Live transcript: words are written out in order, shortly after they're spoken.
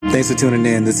Thanks for tuning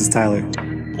in. This is Tyler.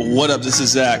 What up? This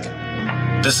is Zach.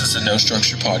 This is the No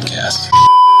Structure Podcast.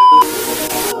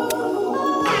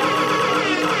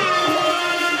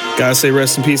 Gotta say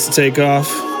rest in peace to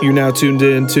Takeoff. You now tuned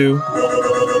in to The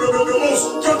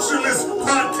most structureless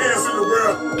podcast in the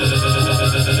world. This is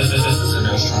the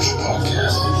No Structure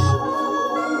Podcast.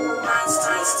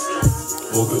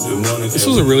 This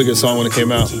was a really good song when it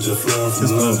came out.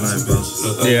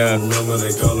 Yeah.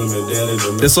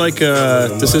 It's like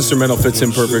this instrumental fits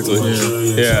in perfectly.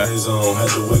 Yeah. It's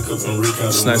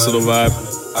a nice little vibe.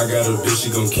 I got a bitch, she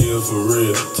gon' kill for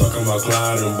real. Talking about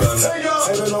Clyde and Bunny.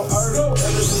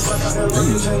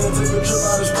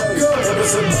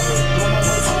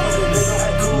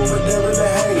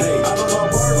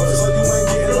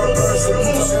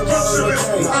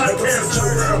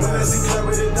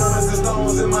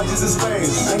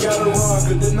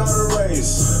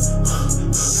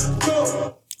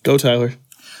 Go, Tyler.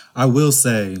 I will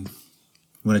say,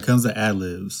 when it comes to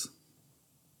ad-libs,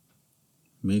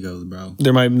 Migos, bro.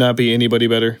 There might not be anybody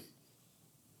better.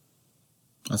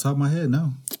 Off the top of my head,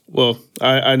 no. Well,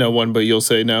 I know one, but you'll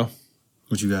say no.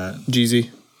 What you got?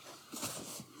 Jeezy.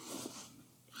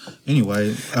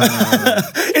 Anyway.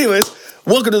 Anyways,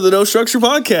 welcome to the No Structure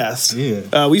Podcast.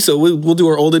 Yeah. We'll do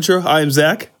our old intro. I am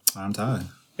Zach, I'm Ty.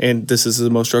 and this is the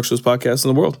most structureless podcast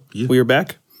in the world. Yeah. We are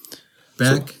back.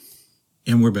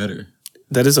 And we're better.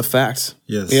 That is a fact.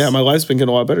 Yes. Yeah, my life's been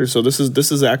getting a lot better. So this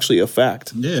is actually a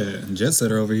fact. Yeah. Jet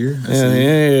setter over here.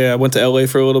 Yeah. I went to LA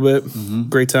for a little bit.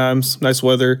 Great times, nice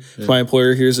weather. If my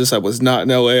employer hears this, I was not in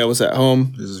LA. I was at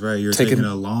home. This is right. You're taking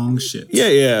a long shit.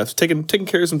 Yeah. Taking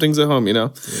care of some things at home, you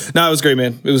know. Yeah. No, it was great,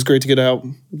 man. It was great to get out,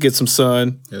 get some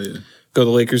sun. Hell yeah. Go to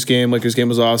the Lakers game. Lakers game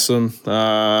was awesome.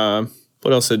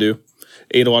 What else did I do?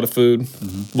 Ate a lot of food,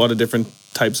 a lot of different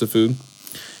types of food.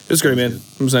 It was great, man.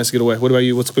 It was nice to get away. What about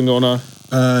you? What's been going on?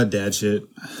 Dad shit.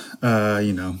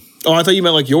 You know. Oh, I thought you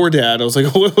meant like your dad. I was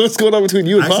like, what's going on between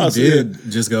you and I Pops? actually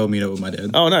did just go meet up with my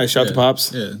dad. Oh, nice. Shout out to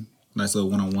Pops. Yeah. Nice little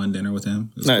one-on-one dinner with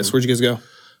him. Nice. Cool. Where'd you guys go?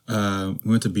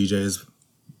 We went to BJ's.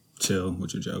 Chill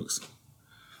with your jokes.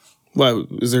 Why?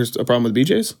 Is there a problem with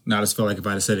BJ's? No, I just felt like if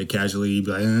I'd have said it casually, you'd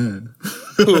be like,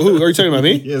 Who are you talking about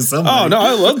me? Yeah, somebody. Oh, no,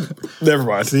 I love. Never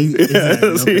mind. See?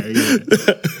 Exactly. Okay,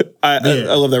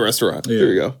 yeah. I love that restaurant. Yeah. Here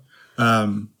we go.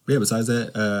 Yeah, besides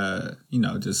that, you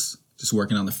know, just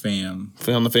working on the fam.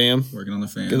 On the fam. Working on the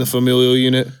fam. In the familial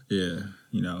unit. Yeah,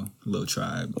 you know, little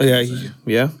tribe. Oh,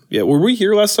 yeah. Were we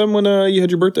here last time when you had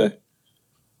your birthday?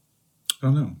 I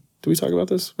don't know. Did we talk about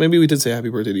this? Maybe we did say happy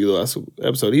birthday to you the last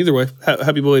episode. Either way,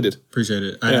 happy belated. Appreciate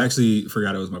it. I actually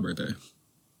forgot it was my birthday.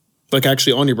 Like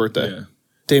actually on your birthday. Yeah.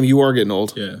 Damn, you are getting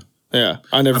old. Yeah. Yeah.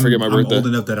 I never forget my birthday. I'm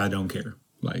old enough that I don't care.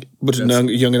 Like, But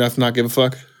young enough to not give a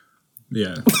fuck.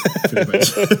 Yeah. Pretty much.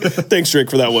 Thanks,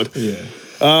 Drake, for that one.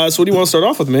 Yeah. So what do you want to start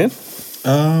off with, man?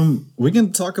 We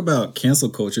can talk about cancel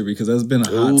culture because that's been a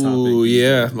hot topic. Oh,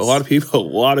 yeah. A lot of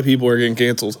people are getting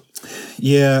canceled.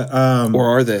 Yeah. Or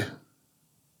are they?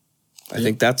 I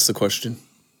think that's the question.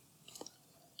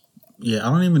 Yeah,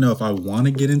 I don't even know if I want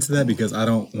to get into that because I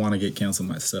don't want to get canceled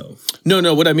myself.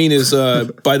 No. What I mean is,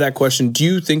 by that question, do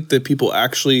you think that people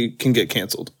actually can get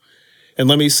canceled? And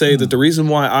let me say that the reason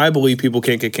why I believe people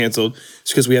can't get canceled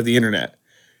is because we have the internet,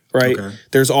 right? Okay.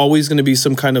 There's always going to be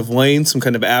some kind of lane, some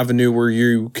kind of avenue where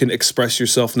you can express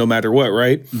yourself no matter what,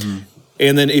 right? Mm-hmm.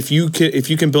 And then if you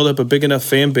can build up a big enough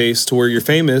fan base to where you're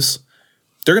famous,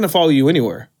 they're going to follow you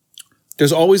anywhere.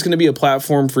 There's always going to be a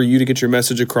platform for you to get your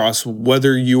message across,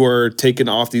 whether you are taken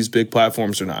off these big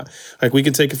platforms or not. Like we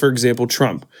can take it, for example,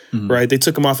 Trump, right? They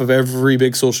took him off of every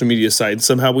big social media site. And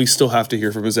somehow we still have to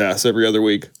hear from his ass every other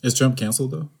week. Is Trump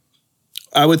canceled though?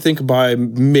 I would think by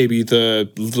maybe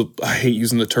I hate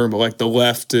using the term, but like the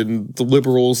left and the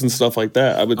liberals and stuff like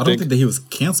that. I don't think that he was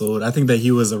canceled. I think that he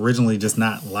was originally just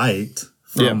not liked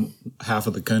from half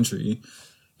of the country.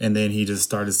 And then he just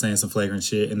started saying some flagrant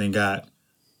shit and then got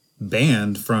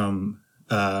banned from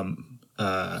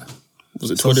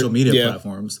social media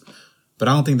platforms. But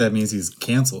I don't think that means he's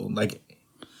canceled. Like,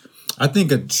 I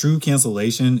think a true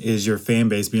cancellation is your fan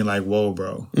base being like, whoa,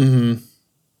 bro. Mm-hmm.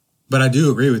 But I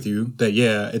do agree with you that,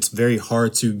 yeah, it's very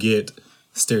hard to get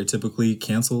stereotypically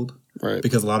canceled. Right.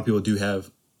 Because a lot of people do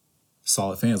have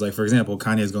solid fans. Like, for example,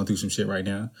 Kanye is going through some shit right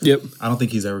now. Yep. I don't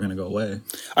think he's ever going to go away.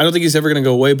 I don't think he's ever going to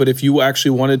go away. But if you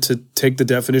actually wanted to take the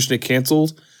definition of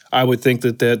canceled, I would think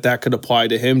that could apply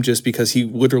to him just because he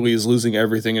literally is losing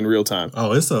everything in real time.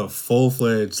 Oh, it's a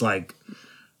full-fledged, like,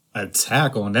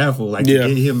 attack on that fool. Like,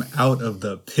 get him out of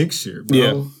the picture, bro.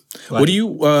 Yeah. Like,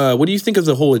 what do you think of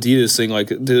the whole Adidas thing? Like,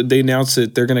 they announced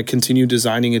that they're going to continue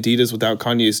designing Adidas without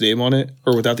Kanye's name on it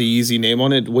or without the Yeezy name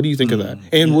on it. What do you think of that?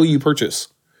 And will you purchase?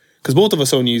 because both of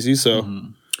us own Yeezys. So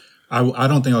I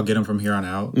don't think I'll get him from here on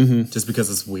out, just because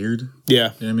it's weird.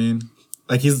 yeah, You know what I mean?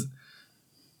 Like he's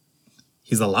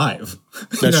alive.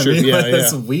 That's true. What I mean? Yeah, Like,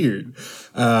 that's yeah. weird.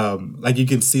 Like you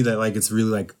can see that like it's really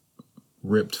like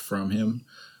ripped from him,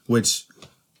 which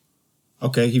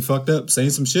okay, he fucked up saying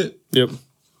some shit. yep.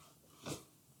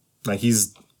 Like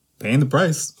he's paying the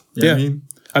price. You know what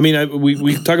I mean?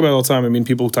 We talk about it all the time. I mean,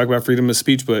 people talk about freedom of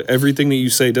speech, but everything that you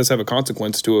say does have a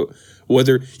consequence to it.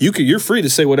 Whether you're free to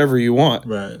say whatever you want,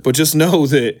 Right. but just know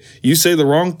that you say the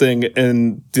wrong thing,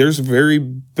 and there's very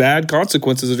bad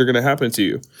consequences that are going to happen to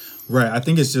you. Right. I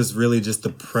think it's just really just the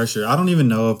pressure. I don't even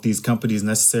know if these companies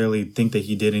necessarily think that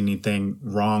he did anything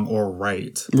wrong or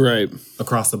right Right.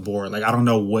 across the board. Like I don't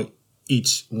know what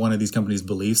each one of these companies'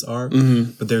 beliefs are,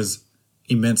 Mm-hmm. but there's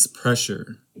immense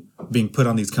pressure being put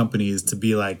on these companies to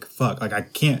be like, fuck, like I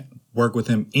can't work with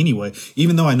him anyway,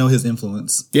 even though I know his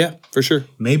influence. Yeah, for sure.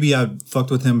 Maybe I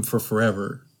fucked with him for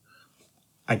forever.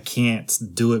 I can't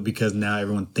do it because now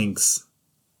everyone thinks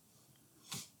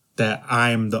that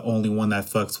I'm the only one that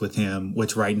fucks with him,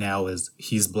 which right now is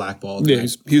he's blackballed. Yeah,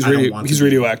 he's I don't want he's to be.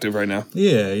 radioactive right now.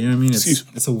 Yeah, you know what I mean? Excuse-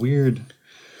 It's a weird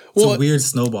Well, a weird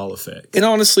snowball effect. And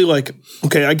honestly, like,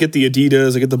 okay, I get the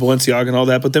Adidas, I get the Balenciaga and all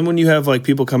that, but then when you have like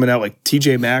people coming out like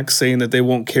TJ Maxx saying that they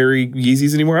won't carry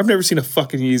Yeezys anymore, I've never seen a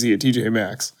fucking Yeezy at TJ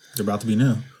Maxx. They're about to be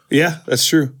new. Yeah, that's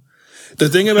true. The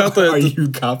thing about Are you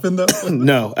copping though?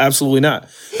 no, absolutely not.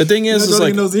 The thing is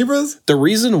like no zebras? the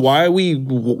reason why we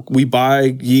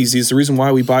buy Yeezys, the reason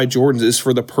why we buy Jordans is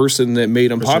for the person that made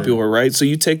them popular, right? So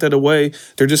you take that away,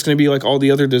 they're just going to be like all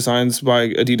the other designs by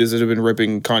Adidas that have been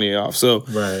ripping Kanye off. So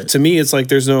Right. to me, it's like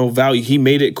there's no value. He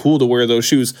made it cool to wear those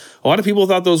shoes. A lot of people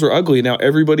thought those were ugly. Now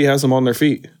everybody has them on their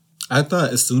feet. I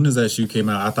thought as soon as that shoe came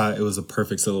out, I thought it was a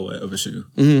perfect silhouette of a shoe.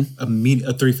 A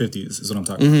 350s is what I'm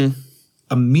talking about.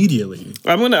 Immediately.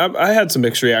 I had some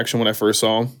mixed reaction when I first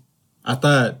saw them. I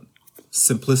thought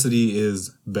simplicity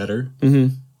is better,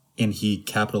 and he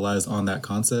capitalized on that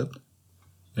concept.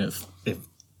 And it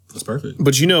was perfect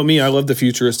But you know me, I love the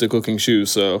futuristic looking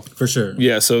shoes. So for sure.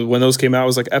 yeah, so when those came out, I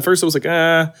was like, at first I was like,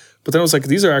 but then I was like,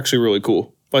 these are actually really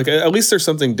cool. Like at least there's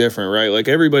something different, right? Like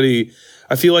everybody,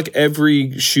 I feel like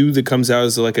every shoe that comes out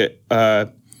is like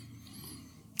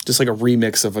just like a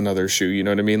remix of another shoe. You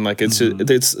know what I mean? Like it's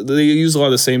they use a lot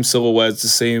of the same silhouettes, the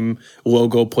same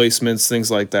logo placements,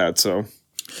 things like that. So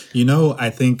You know, I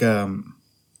think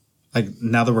like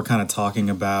now that we're kind of talking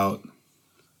about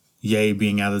Ye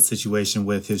being out of the situation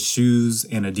with his shoes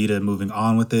and Adidas moving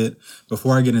on with it,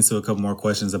 before I get into a couple more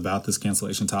questions about this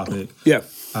cancellation topic, yeah,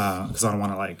 because I don't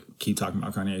want to like keep talking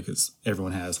about Kanye because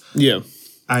everyone has. yeah,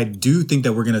 I do think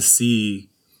that we're gonna see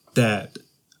that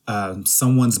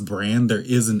someone's brand, there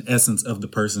is an essence of the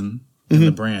person in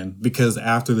the brand, because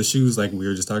after the shoes, like we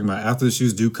were just talking about, after the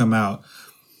shoes do come out,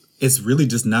 it's really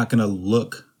just not gonna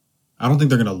look. I don't think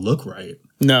they're gonna look right.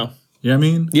 no, You know what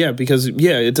I mean? yeah, because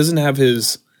it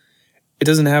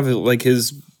doesn't have like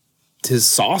his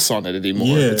sauce on it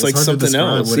anymore. It's like hard to something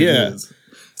describe else. what it Yeah, is.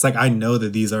 It's like I know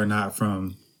that these are not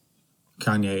from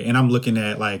Kanye, and I'm looking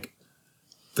at like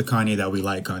the Kanye that we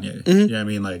like, Kanye. You know what I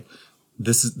mean? Like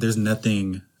there's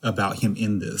nothing about him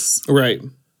in this. right.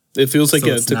 It feels like So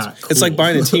it's not it's like cool.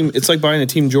 buying a team. It's like buying a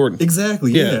Team Jordan.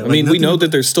 Exactly. Yeah, Yeah. I Like, mean, we nothing know about-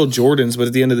 that there's still Jordans, but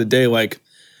at the end of the day, like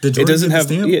Did it Jordan doesn't get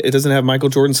the have stamp? it doesn't have Michael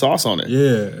Jordan sauce on it.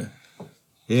 Yeah.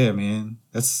 Yeah, man.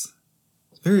 That's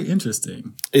very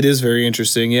interesting. It is very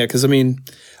interesting, yeah. Because I mean,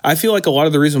 I feel like a lot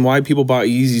of the reason why people bought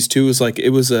Yeezys too is like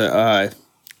it was a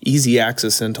easy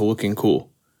access into looking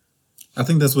cool. I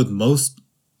think that's with most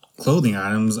clothing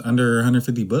items under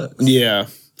 $150. Yeah,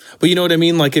 but you know what I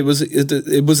mean. Like it was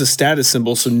a status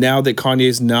symbol. So now that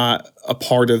Kanye's not a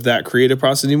part of that creative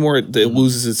process anymore, it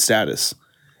loses its status.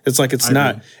 It's like it's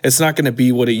not going to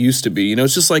be what it used to be. You know,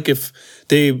 it's just like if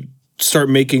they start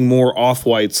making more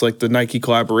off-whites, like the Nike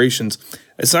collaborations,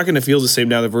 it's not going to feel the same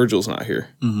now that Virgil's not here.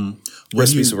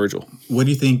 Rest in peace to Virgil. What do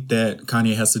you think that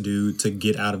Kanye has to do to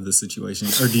get out of this situation?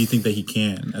 Or do you think that he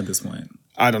can at this point?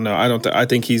 I don't know. I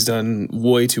think he's done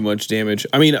way too much damage.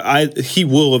 I mean, he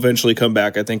will eventually come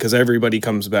back, I think, because everybody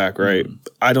comes back, right?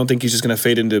 I don't think he's just going to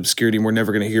fade into obscurity and we're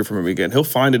never going to hear from him again. He'll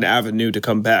find an avenue to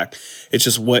come back. It's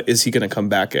just, what is he going to come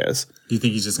back as? Do you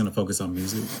think he's just going to focus on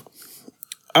music?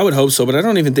 I would hope so, but I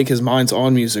don't even think his mind's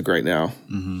on music right now.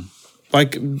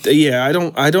 Like, yeah,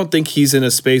 I don't think he's in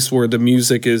a space where the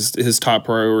music is his top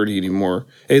priority anymore.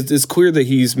 It's clear that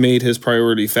he's made his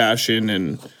priority fashion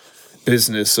and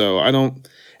business. So I don't,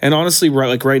 and honestly,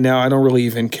 right now, I don't really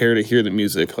even care to hear the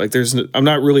music. Like, I'm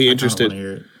not really interested.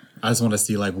 I just want to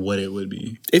see like what it would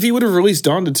be. If he would have released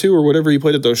Donda 2 or whatever he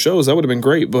played at those shows, that would have been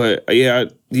great. But yeah,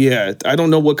 I don't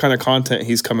know what kind of content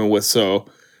he's coming with. So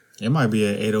It might be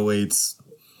an 808s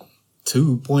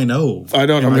 2.0. I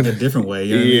don't know. Like a different way.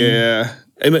 You know what I mean? Yeah.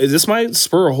 I mean, this might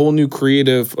spur a whole new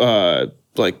creative,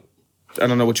 like, I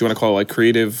don't know what you want to call it, like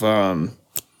creative. I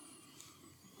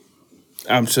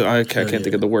can't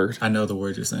think of the word. I know the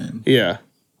word you're saying. Yeah.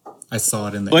 I saw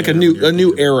it in the Like a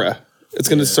new era. It's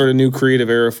going to start a new creative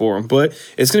era for him. But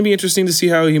it's going to be interesting to see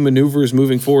how he maneuvers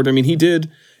moving forward. I mean, he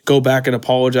did go back and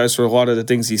apologize for a lot of the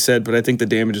things he said, but I think the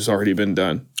damage has already been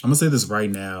done. I'm going to say this right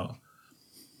now.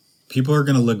 People are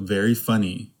going to look very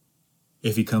funny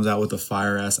if he comes out with a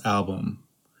fire-ass album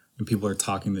and people are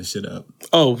talking this shit up.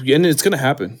 Oh, and it's going to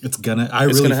happen. I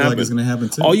really feel like it's going to happen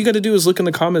too. All you got to do is look in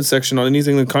the comment section on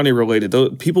anything that Kanye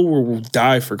related. People will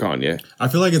die for Kanye. I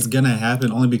feel like it's going to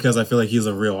happen only because I feel like he's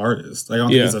a real artist. Like, I don't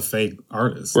think he's a fake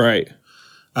artist. Right.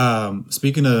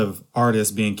 Speaking of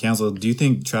artists being canceled, do you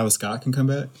think Travis Scott can come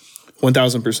back?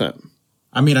 1,000%.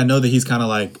 I mean, I know that he's kind of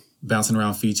like bouncing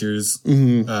around features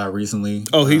recently.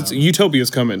 Oh,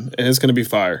 Utopia's coming, and it's going to be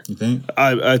fire. You think?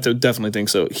 I definitely think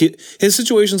so. His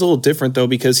situation's a little different, though,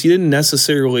 because he didn't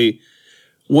necessarily,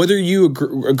 whether you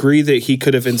agree that he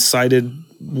could have incited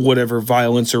whatever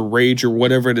violence or rage or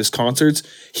whatever at his concerts,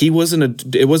 it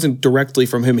wasn't directly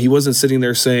from him. He wasn't sitting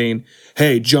there saying,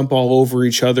 hey, jump all over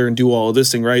each other and do all of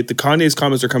this thing, right? The Kanye's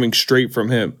comments are coming straight from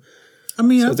him. I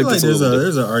mean, I feel like there's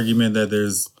an argument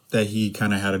that he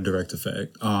kind of had a direct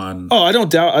effect on. Oh, I don't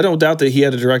doubt that he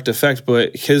had a direct effect,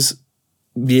 but it's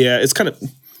kind of,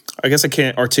 I guess I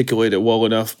can't articulate it well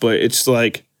enough, but it's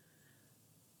like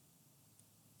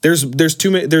there's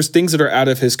things that are out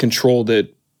of his control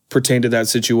that pertain to that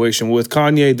situation. With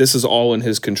Kanye, this is all in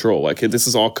his control. Like, this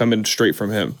is all coming straight from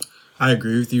him. I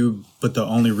agree with you, but the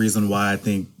only reason why I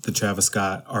think the Travis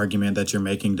Scott argument that you're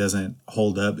making doesn't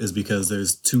hold up is because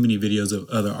there's too many videos of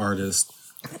other artists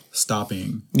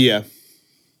stopping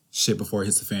shit before it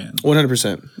hits the fan.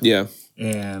 100%. Yeah.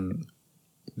 And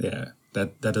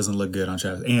that doesn't look good on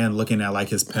Travis. And looking at like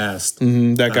his past.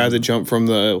 That guy that jumped from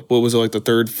the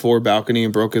third floor balcony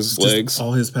and broke his legs.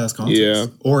 All his past concerts. Yeah.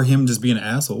 Or him just being an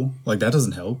asshole. Like, that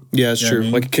doesn't help. Yeah, it's true. I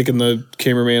mean? Like kicking the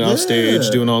cameraman off stage,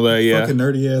 doing all that. Yeah. Fucking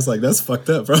nerdy ass. Like, that's fucked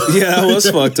up, bro. Yeah, it was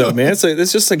fucked up, man.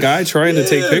 It's just a guy trying to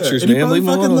take pictures, and man. Leave him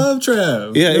alone. Love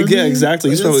Trav. Yeah,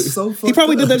 exactly. Like, he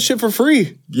probably did that shit for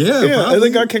free. Yeah. And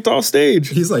then got kicked off stage.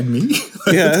 He's like, me?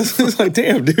 Yeah. It's like,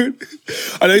 damn, dude.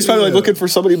 I know he's probably like looking for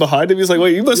somebody behind him. He's like,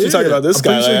 wait, you must be talking about this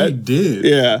guy. Sure he did.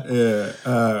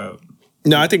 Yeah.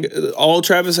 No, I think all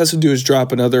Travis has to do is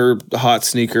drop another hot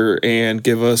sneaker and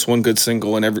give us one good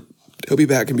single, and he'll be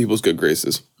back in people's good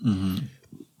graces. Mm-hmm.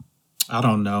 I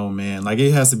don't know, man. Like,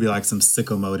 it has to be like some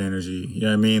sicko mode energy. You know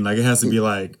what I mean? Like, it has to be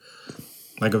like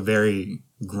a very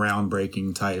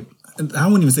groundbreaking type. I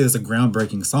wouldn't even say it's a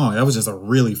groundbreaking song. That was just a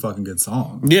really fucking good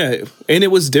song. Yeah, and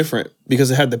it was different because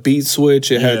it had the beat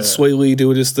switch. It had Sway Lee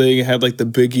doing his thing. It had like the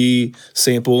Biggie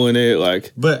sample in it.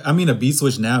 Like, but I mean, a beat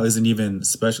switch now isn't even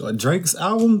special. Like Drake's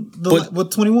album,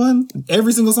 with 21,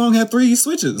 every single song had 3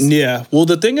 switches. Yeah. Well,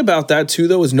 the thing about that too,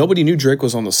 though, is nobody knew Drake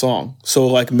was on the song, so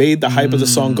like made the hype of the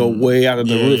song go way out of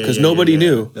the roof because nobody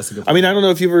knew. That's a good point. I mean, I don't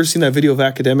know if you've ever seen that video of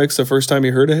Academics the first time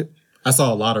you heard it. I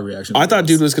saw a lot of reactions. I thought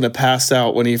dude was going to pass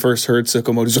out when he first heard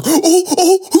Sicko Mode. He's like,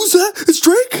 oh, who's that? It's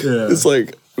Drake? Yeah. It's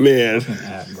like, man.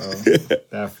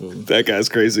 That fool. That guy's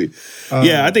crazy.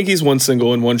 I think he's one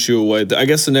single and one shoe away. I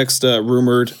guess the next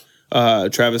rumored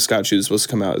Travis Scott shoe is supposed to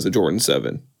come out as a Jordan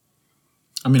 7.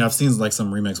 I mean, I've seen like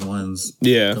some remix ones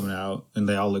coming out, and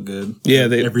they all look good. Yeah,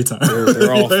 every time.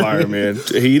 They're all fire, man.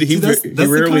 He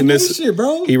rarely misses, shit,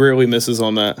 bro. He rarely misses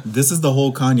on that. This is the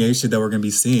whole Kanye shit that we're going to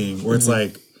be seeing, where it's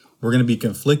like, we're going to be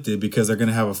conflicted because they're going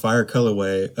to have a fire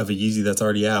colorway of a Yeezy that's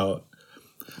already out.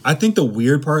 I think the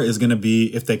weird part is going to be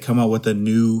if they come out with a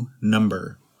new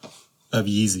number of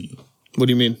Yeezy. What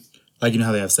do you mean? Like, you know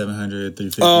how they have 700,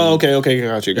 350? Oh, okay.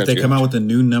 Got you. If they come out with a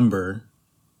new number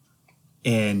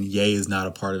and Ye is not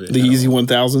a part of it. The Yeezy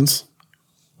 1000s?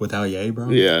 Without Ye, bro?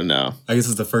 Yeah, no. I guess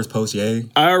it's the first post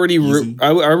Ye. I already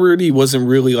wasn't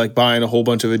really like buying a whole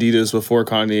bunch of Adidas before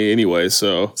Kanye anyway,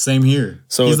 so. Same here.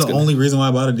 So he's the only reason why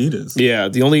I bought Adidas. Yeah,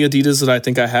 the only Adidas that I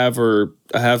think I have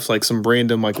like some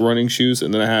random like running shoes,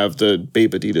 and then I have the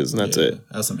Bape Adidas, and that's it.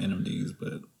 I have some NMDs,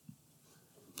 but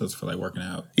those for like working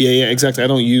out. Yeah, exactly. I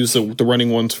don't use the running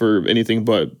ones for anything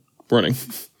but running.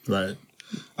 Right.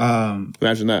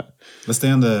 Imagine that. Let's stay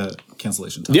on the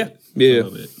cancellation topic. Yeah. A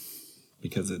little bit,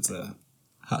 because it's a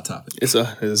hot topic. It's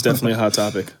definitely a hot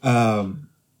topic.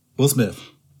 Will Smith.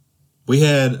 We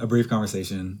had a brief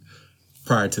conversation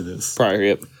prior to this.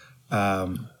 Yep.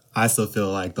 I still feel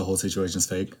like the whole situation is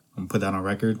fake. I'm gonna put that on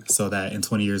record so that in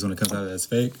 20 years when it comes out that it's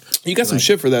fake. You got some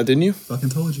shit for that, didn't you? Fucking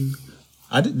told you.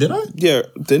 I did I? Yeah,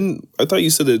 then I thought you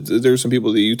said that there were some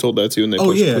people that you told that to, and they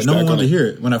Oh yeah, pushed no one back wanted on to it. hear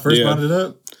it when I first Yeah. brought it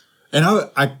up, and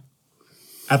I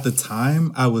at the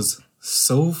time I was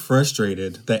so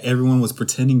frustrated that everyone was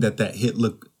pretending that hit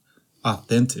looked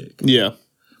authentic. Yeah,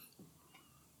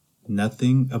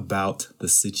 Nothing about the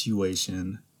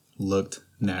situation looked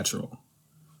natural.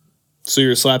 so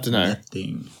you're a slap denier.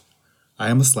 Nothing. I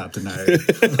am a slap denier.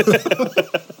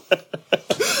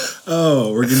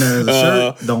 Oh, we're getting that as a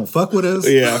shirt. Don't fuck with us.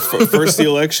 Yeah, first the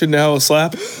election, now a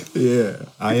slap. Yeah,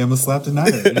 I am a slap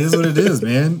denier. It is what it is,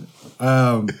 man.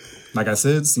 Like I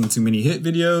said, seen too many hit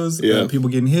videos. Yeah. People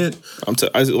getting hit.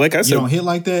 Like I You said, don't hit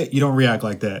like that. You don't react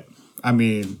like that. I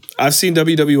mean, I've seen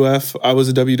WWF. I was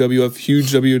a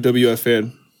huge WWF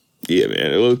fan. Yeah,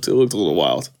 man, it looked a little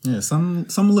wild. yeah, some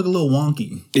look a little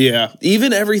wonky. Yeah,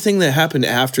 even everything that happened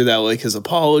after that, like his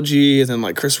apology, and then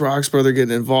like Chris Rock's brother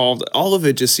getting involved, all of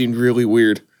it just seemed really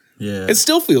weird. Yeah, It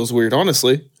still feels weird,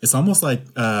 honestly. it's almost like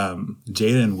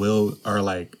Jada and Will are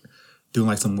like doing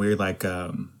like some weird like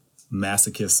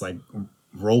masochist like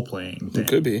role playing thing.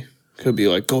 Could be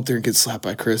like go up there and get slapped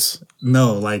by Chris.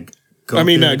 No, like go I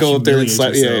mean, there not go up there and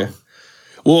slap. humiliate Yeah, yeah. yourself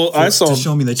Well, I to saw.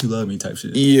 show me that you love me type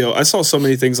shit. I saw so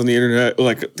many things on the internet.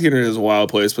 Like the internet is a wild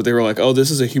place, but they were like, "Oh,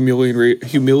 this is a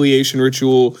humiliation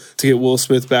ritual to get Will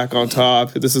Smith back on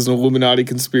top. This is an Illuminati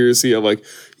conspiracy." I'm like,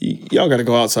 "Y'all got to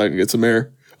go outside and get some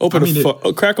air. Open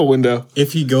crack a window."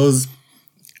 If he goes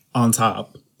on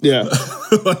top, Yeah,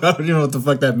 I don't even know what the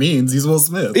fuck that means. He's Will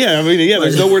Smith. yeah. I mean, yeah.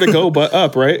 There's nowhere to go but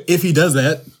up, right? If he does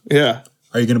that, Yeah,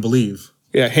 are you gonna believe?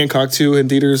 yeah. Hancock 2 in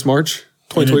theaters March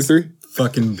And 2023.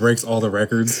 fucking breaks all the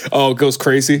records. Oh, it goes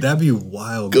crazy. That'd be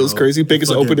wild. Goes bro. crazy.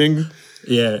 Biggest Fucking- opening.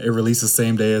 Yeah, it released the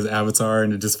same day as Avatar,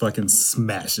 and it just fucking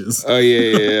smashes. Oh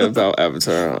yeah. About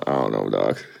Avatar. I don't know,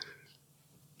 dog.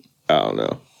 I don't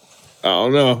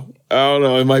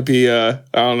know. It might be. I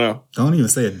don't know. Don't even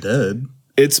say it dud.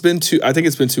 It's been too. I think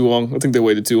it's been too long. I think they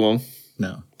waited too long.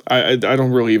 No, I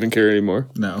don't really even care anymore.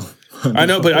 no. I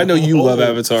know, but I know you love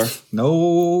Avatar.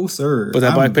 No, sir. But that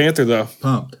I'm Black Panther though,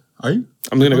 pumped. Are you?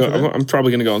 I'm gonna pumped go. for that? I'm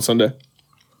probably gonna go on Sunday.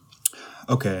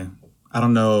 Okay. I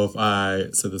don't know if I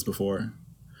said this before,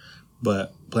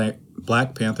 but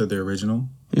Black Panther, the original,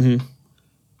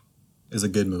 is a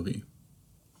good movie.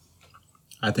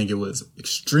 I think it was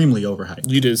extremely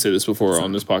overhyped. You did say this before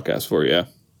on this podcast before, yeah.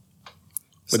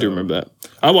 I do So- remember that.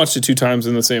 I watched it 2 times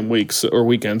in the same week or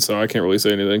weekend, so I can't really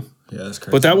say anything. Yeah, that's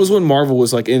crazy. But that was when Marvel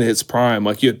was like in its prime.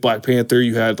 Like you had Black Panther,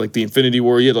 you had like the Infinity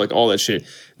War, you had like all that shit.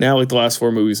 Now like the last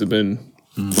 4 movies have been.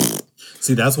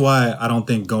 See, that's why I don't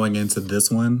think going into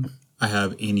this one, I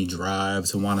have any drive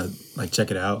to want to like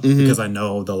check it out because I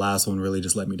know the last one really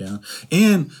just let me down.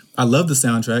 And I love the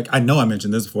soundtrack. I know I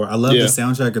mentioned this before. I love Yeah. the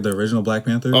soundtrack of the original Black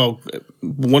Panther. Oh,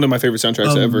 one of my favorite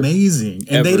soundtracks ever. Amazing.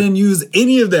 And they Ever. didn't use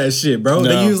any of that shit, bro. No.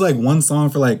 They used like one song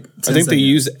for like 10 I think they seconds.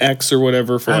 use X or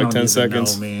whatever for I like don't 10 even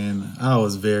seconds. know, man. I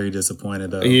was very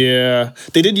disappointed though. Yeah,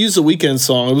 they did use the Weekend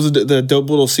song. It was the dope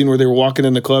little scene where they were walking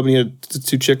in the club and he had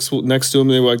 2 chicks next to him.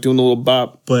 And they were like doing a little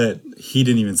bop. But he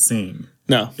didn't even sing.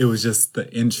 No, It was just the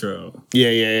intro.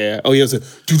 yeah. Oh, he has a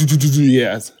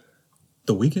yeah.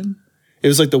 The Weeknd? It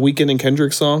was like the Weekend and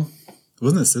Kendrick song.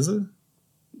 Wasn't it SZA?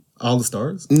 All the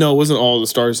Stars? No, it wasn't All the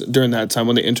Stars during that time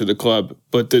when they entered the club,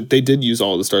 but they did use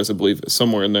All the Stars, I believe,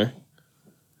 somewhere in there.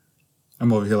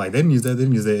 I'm over here like, they didn't use that,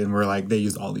 and we're like, they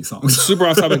used all these songs. Super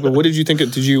off topic, but what did you think?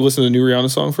 Did you listen to the new Rihanna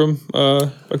song from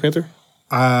Black Panther?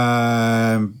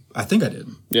 I think I did.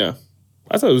 Yeah.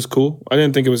 I thought it was cool. I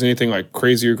didn't think it was anything like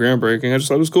crazy or groundbreaking. I just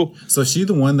thought it was cool. So is she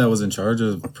the one that was in charge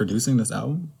of producing this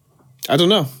album? I don't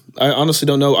know. I honestly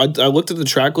don't know. I looked at the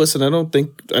track list and I don't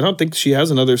think she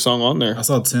has another song on there. I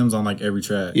saw Tim's on like every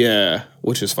track. Yeah,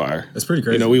 which is fire. It's pretty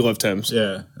crazy. You know, we love Thames.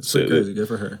 Yeah, it's pretty So, crazy. Good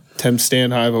for her. Thames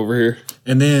Stan Hive over here.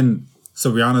 And then,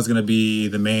 so Rihanna's going to be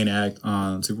the main act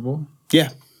on Super Bowl? Yeah.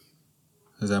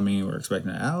 Does that mean we're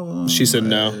expecting an album? She said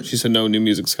no. She said no, new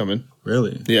music's coming.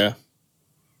 Really? Yeah.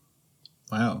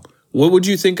 Wow. What would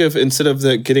you think of instead of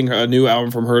getting a new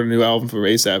album from her and a new album from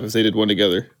ASAP if they did one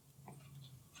together?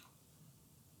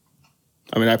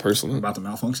 I mean, I personally. About to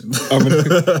malfunction.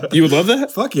 You would love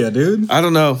that? Fuck yeah, dude. I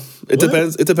don't know. It What?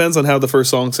 depends. It depends on how the first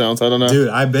song sounds. I don't know. Dude,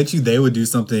 I bet you they would do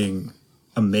something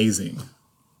amazing.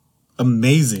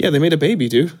 Amazing. Yeah, they made a baby,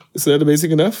 dude. Is that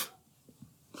amazing enough?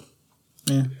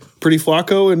 Yeah. Pretty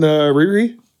Flacco and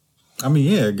Riri? I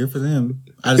mean, yeah, good for them.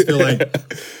 I just feel like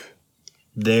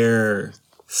their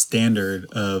standard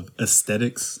of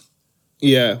aesthetics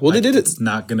Yeah. Well, they did it. It's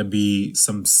not gonna be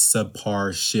some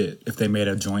subpar shit if they made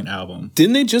a joint album.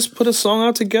 Didn't they just put a song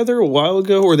out together a while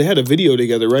ago? Or they had a video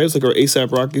together, right? It was like our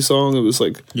ASAP Rocky song. It was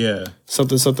like Yeah.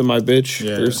 something, my bitch.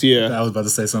 Yeah. I was about to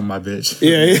say something, my bitch.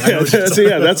 Yeah. So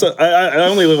yeah, I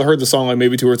only heard the song like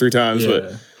maybe 2 or 3 times,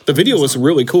 but the video was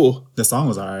really cool. The song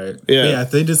was alright. Yeah. Yeah,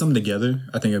 if they did something together,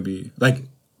 I think it'd be like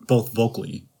both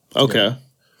vocally. Okay.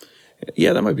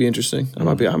 Yeah, that might be interesting. I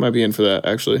might be in for that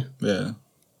actually. Yeah.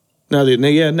 Now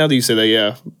that you say that,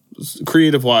 yeah,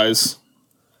 creative wise,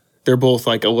 they're both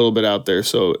like a little bit out there,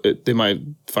 so they might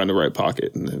find the right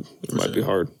pocket, and it might be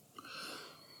hard.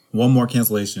 One more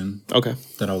cancellation. Okay.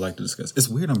 That I would like to discuss. It's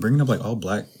weird. I'm bringing up like all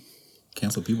black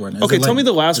canceled people right now. Okay, tell me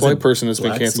the last white person that's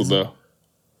been canceled though.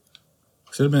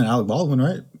 Should have been Alec Baldwin,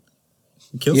 right?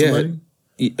 He killed somebody.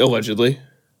 Allegedly.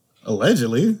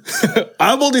 Allegedly.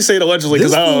 I'm only saying allegedly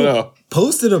because I don't know.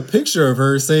 Posted a picture of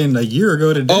her saying a year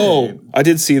ago today. Oh, I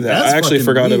did see that. That's I actually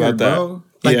forgot weird, about that. bro.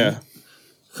 Like, yeah.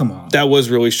 Come on. That was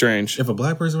really strange. If a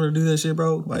black person were to do that shit,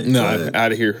 bro, like no, I'm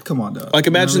out of here. Come on, dog. Like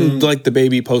imagine you know what I mean? like the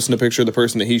baby posting a picture of the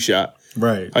person that he shot.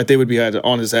 Right. Like they would be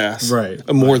on his ass. Right.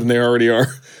 More than they already are.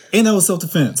 And that was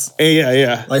self-defense.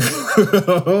 Yeah. Like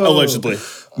Allegedly.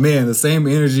 Man, the same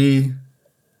energy,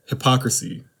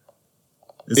 hypocrisy.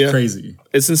 It's crazy.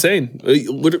 It's insane.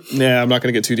 Nah, I'm not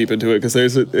going to get too deep into it because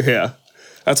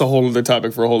that's a whole other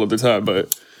topic for a whole other time.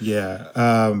 But yeah,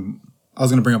 I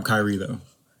was going to bring up Kyrie though.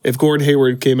 If Gordon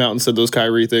Hayward came out and said those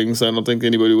Kyrie things, I don't think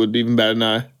anybody would even bat an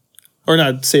eye. Or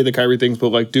not say the Kyrie things, but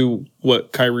like do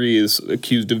what Kyrie is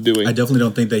accused of doing. I definitely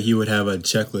don't think that he would have a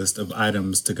checklist of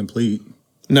items to complete.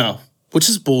 No, which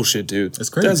is bullshit, dude. It's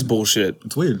crazy. That's bullshit.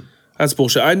 It's weird. That's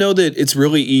bullshit. I know that it's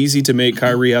really easy to make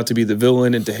Kyrie out to be the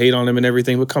villain and to hate on him and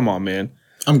everything, but come on, man.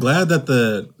 I'm glad that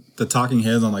the talking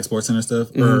heads on like SportsCenter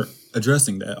stuff are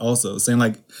addressing that also, saying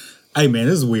like, hey man,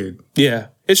 this is weird. Yeah.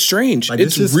 It's strange. Like,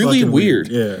 it's really weird.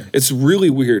 Yeah. It's really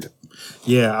weird.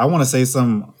 Yeah, I want to say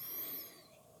some.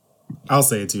 I'll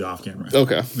say it to you off camera.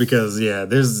 Okay. Because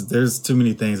there's too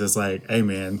many things that's like, hey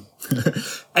man,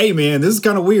 hey man, this is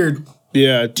kind of weird.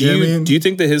 Yeah. Do You you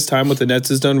think that his time with the Nets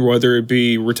is done, whether it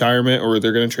be retirement or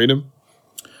they're going to trade him?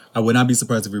 I would not be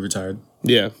surprised if he retired.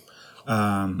 Yeah.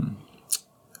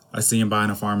 I see him buying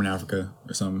a farm in Africa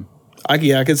or something. I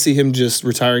could see him just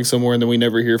retiring somewhere and then we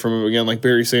never hear from him again, like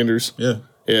Barry Sanders. Yeah.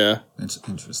 Yeah. It's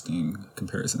interesting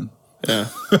comparison. Yeah.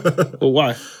 Well,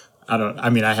 why? I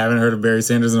mean, I haven't heard of Barry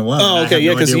Sanders in a while. Oh, okay,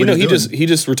 yeah, because he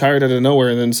just retired out of nowhere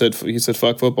and then said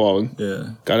fuck football and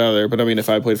got out of there. But I mean, if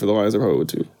I played for the Lions, I probably would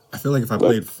too. I feel like if I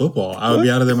played football, I would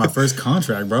be out of there my first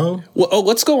contract, bro. Well,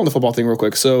 let's go on the football thing real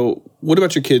quick. So, what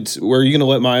about your kids? Were you going to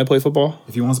let Maya play football?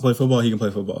 If he wants to play football, he can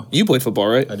play football. You played football,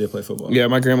 right? I did play football. Yeah,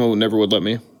 my grandma never would let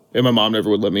me. And my mom never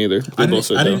would let me either. I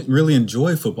didn't really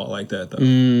enjoy football like that,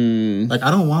 though. Like, I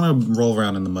don't want to roll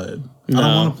around in the mud. No. I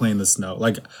don't want to play in the snow.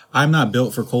 Like, I'm not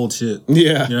built for cold shit.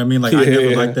 Yeah. You know what I mean? Like, I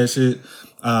never liked that shit.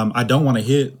 I don't want to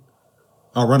hit.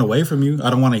 I'll run away from you. I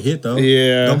don't want to hit, though.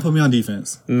 Yeah. Don't put me on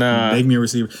defense. Nah. Make me a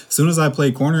receiver. As soon as I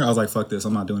played corner, I was like, fuck this.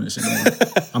 I'm not doing this shit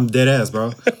anymore. I'm dead ass,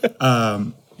 bro.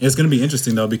 It's going to be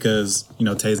interesting, though, because,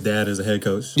 Tay's dad is a head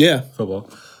coach. Yeah. Football.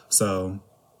 So.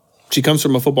 She comes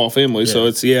from a football family, so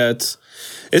it's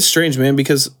strange, man,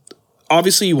 because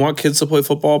obviously you want kids to play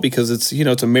football because it's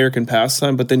it's American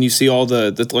pastime, but then you see all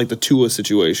the Tua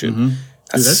situation. Mm-hmm.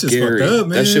 That's Dude, scary. Just fucked up,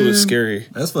 man. That shit was scary.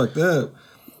 That's fucked up.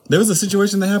 There was a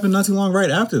situation that happened not too long right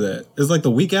after that. It was like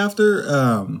the week after.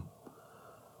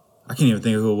 I can't even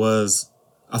think of who it was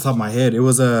off the top of my head. It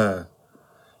was either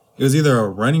a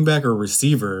running back or a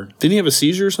receiver. Didn't he have a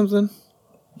seizure or something?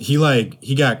 He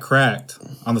got cracked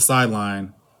on the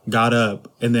sideline, got up,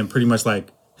 and then pretty much like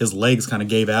his legs kind of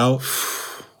gave out,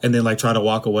 and then like tried to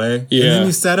walk away. Yeah. And then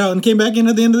he sat out and came back in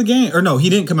at the end of the game. Or no, he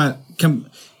didn't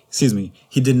excuse me.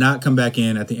 He did not come back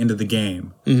in at the end of the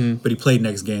game, but he played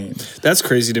next game. That's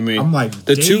crazy to me. I'm like,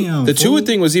 the damn, Tua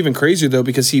thing was even crazier though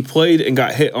because he played and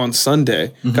got hit on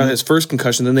Sunday, got his first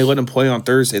concussion, then they let him play on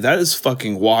Thursday. That is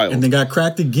fucking wild. And then got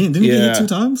cracked again. Didn't he get hit 2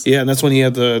 times? Yeah, and that's when he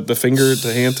had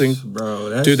the hand thing.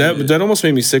 Bro, that almost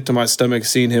made me sick to my stomach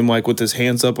seeing him like with his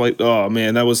hands up. Like, oh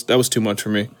man, that was too much for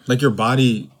me. Like your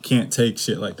body can't take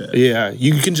shit like that. Yeah,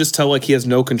 you can just tell like he has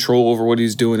no control over what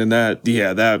he's doing, and that.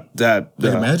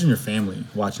 Like, imagine your family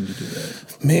watching you do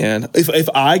that. Man, if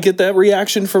I get that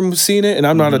reaction from seeing it, and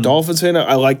I'm not a Dolphins fan,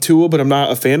 I like Tua, but I'm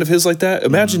not a fan of his like that.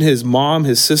 Imagine his mom,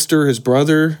 his sister, his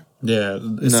brother. Yeah,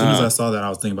 as soon as I saw that, I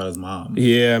was thinking about his mom.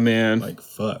 Yeah, man. Like,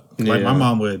 fuck. Like, my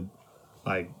mom would,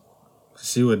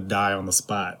 she would die on the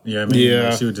spot. You know what I mean? Yeah.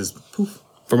 Like, she would just poof.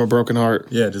 From a broken heart.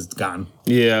 Yeah, just gone.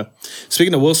 Yeah.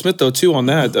 Speaking of Will Smith, though, too, on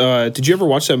that, did you ever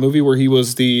watch that movie where he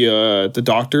was the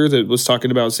doctor that was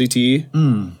talking about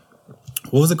CTE?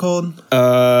 What was it called?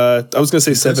 I was going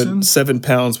to say Concussion? 7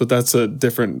 pounds, but that's a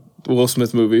different Will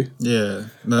Smith movie. Yeah.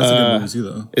 No, that's a good movie too,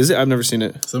 though. Is it? I've never seen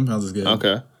it. 7 pounds is good.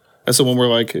 Okay. That's the one where,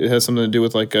 like, it has something to do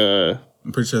with, like, I'm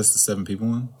pretty sure that's the 7 people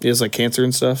one. he has, like, cancer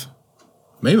and stuff.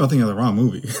 Maybe I'm thinking of the wrong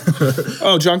movie.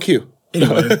 Oh, John Q.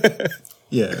 Anyway.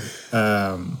 Yeah.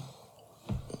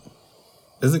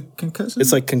 Is it concussion?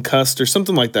 It's like concussed or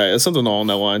something like that. It's something along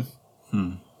that line.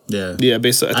 Yeah. Yeah,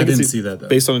 based. I didn't see that, though.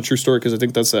 Based on a true story, because I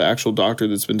think that's the actual doctor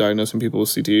that's been diagnosing people with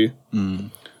CTE.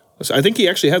 So I think he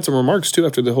actually had some remarks too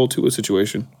after the whole Tua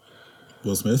situation.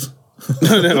 Will Smith?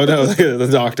 no, the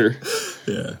doctor.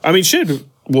 Yeah. I mean, shit.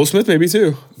 Will Smith maybe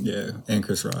too. Yeah. And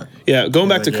Chris Rock. Yeah, going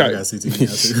back to I Kyrie. got CTE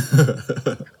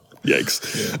now, too.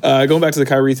 Yikes. Going back to the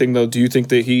Kyrie thing, though, do you think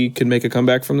that he can make a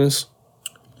comeback from this?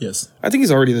 Yes. I think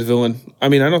he's already the villain. I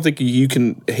mean, I don't think you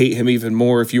can hate him even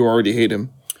more if you already hate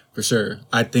him. For sure.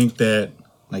 I think that,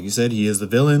 like you said, he is the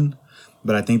villain,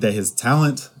 but I think that his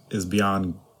talent is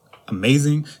beyond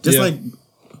amazing. Just Yeah. like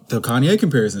the Kanye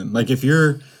comparison. Like, if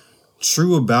you're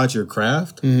true about your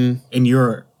craft and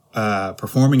you're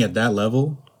performing at that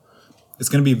level, it's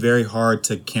going to be very hard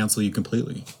to cancel you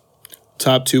completely.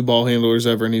 Top 2 ball handlers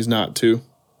ever, and he's not 2.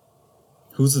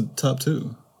 Who's the top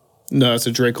 2? No, it's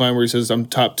a Drake line where he says, I'm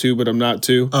top 2, but I'm not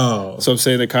 2. Oh. So I'm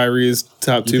saying that Kyrie is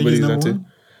top 2, think but he's he's not number 2. one?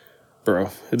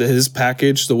 Bro, his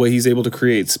package, the way he's able to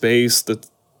create space,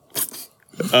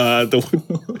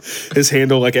 his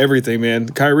handle, like everything, man.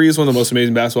 Kyrie is one of the most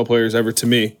amazing basketball players ever to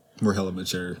me. We're hella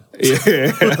mature.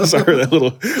 Yeah, sorry, that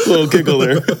little giggle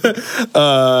there.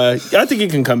 I think he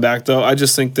can come back, though. I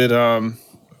just think that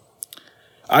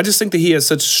he has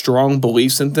such strong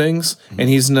beliefs in things, and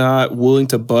he's not willing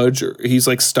to budge. Or he's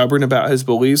like stubborn about his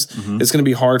beliefs. It's going to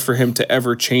be hard for him to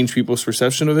ever change people's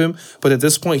perception of him. But at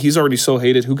this point, he's already so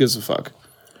hated. Who gives a fuck?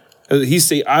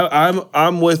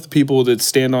 I'm with people that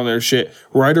stand on their shit,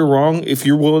 right or wrong. If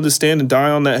you're willing to stand and die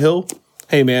on that hill,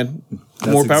 hey man,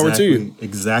 more power to you.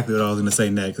 Exactly what I was going to say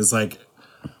next. It's like,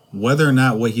 whether or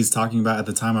not what he's talking about at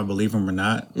the time I believe him or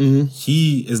not,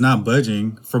 he is not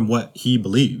budging from what he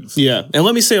believes. Yeah, and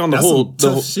let me say on the That's whole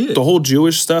some tough shit. the whole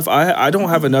Jewish stuff, I don't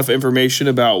have enough information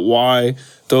about why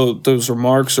those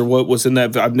remarks or what was in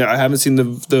that. I haven't seen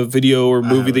the video or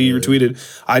movie that you retweeted.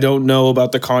 I don't know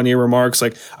about the Kanye remarks.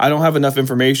 Like, I don't have enough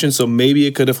information, so maybe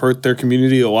it could have hurt their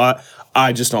community a lot.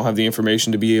 I just don't have the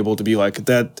information to be able to be like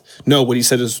that. No, what he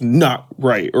said is not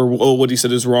right, or what he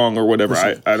said is wrong, or whatever.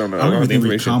 I don't know. I don't have even the think we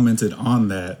information. commented on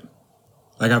that.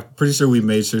 Like, I'm pretty sure we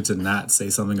made sure to not say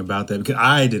something about that because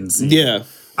I didn't see it. Yeah.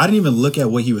 I didn't even look at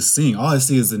what he was seeing. All I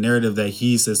see is the narrative that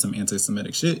he says some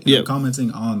anti-Semitic shit. Yeah. I'm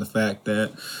commenting on the fact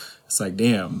that it's like,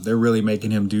 damn, they're really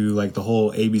making him do like the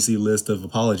whole ABC list of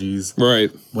apologies. Right.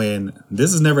 When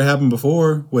this has never happened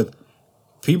before with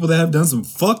people that have done some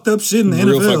fucked up shit in the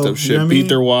Real NFL. fucked up shit. You know what I Beat mean?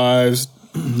 their wives.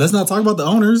 Let's not talk about the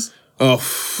owners. Oh.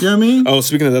 You know what I mean? Oh,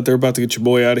 speaking of that, they're about to get your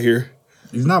boy out of here.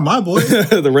 He's not my boy.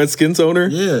 The Redskins owner?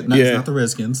 Yeah, no, it's not the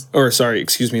Redskins. Or, sorry,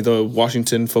 excuse me, the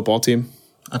Washington football team.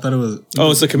 I thought it was.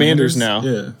 Oh, it's the Commanders now.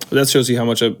 Yeah. That shows you how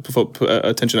much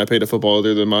attention I pay to football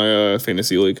other than my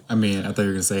fantasy league. I mean, I thought you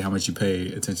were going to say how much you pay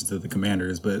attention to the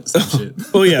Commanders, but some shit.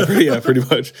 Oh, yeah, pretty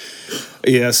much.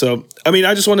 Yeah, so, I mean,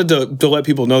 I just wanted to let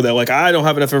people know that, like, I don't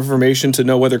have enough information to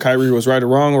know whether Kyrie was right or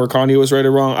wrong or Kanye was right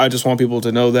or wrong. I just want people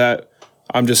to know that.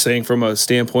 I'm just saying from a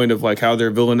standpoint of, like, how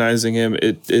they're villainizing him,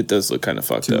 it does look kind of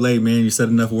fucked Too up. late, man. You said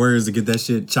enough words to get that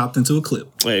shit chopped into a clip.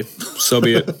 Hey, so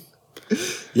be it.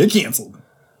 You're canceled.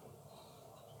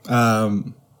 You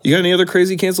got any other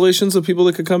crazy cancellations of people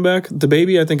that could come back? The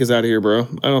baby, I think, is out of here, bro.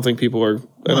 I don't think people are.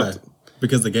 Why?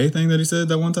 Because the gay thing that he said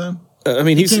that one time? I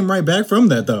mean, He came right back from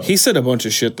that, though. he said a bunch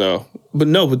of shit though, but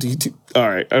no. But all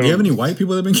right, I don't. Do you have any white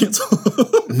people that have been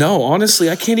canceled? No, honestly,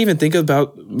 I can't even think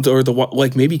about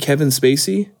like maybe Kevin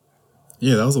Spacey.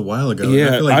 Yeah, that was a while ago.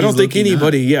 Yeah, feel like I don't he's think low-key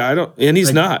anybody. Yeah, I don't, and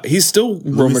he's not. He's still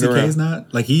Louis roaming C.K.'s around.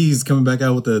 not. Like, he's coming back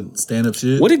out with the stand-up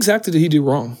shit. What exactly did he do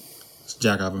wrong?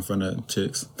 Jack off in front of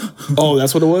chicks. Oh,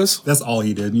 that's what it was. That's all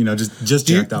he did. You know, just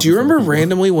Do you, jacked off. do you in front remember of people.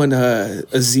 randomly when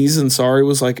Aziz Ansari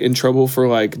was like in trouble for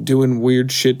like doing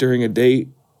weird shit during a date?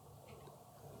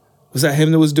 Was that him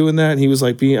that was doing that? And he was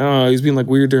like being like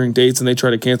weird during dates, and they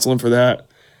tried to cancel him for that.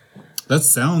 That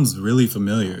sounds really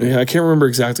familiar. Yeah, I can't remember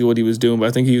exactly what he was doing, but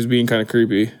I think he was being kind of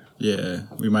creepy. Yeah,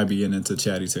 we might be getting into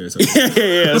chatty territory.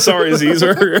 Yeah. Sorry, Aziz.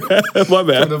 My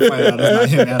bad. To find out it's not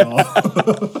him at all.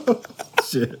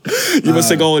 Shit. You must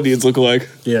think all Indians look alike.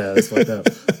 Yeah, that's fucked up.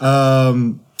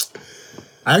 I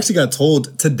actually got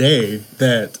told today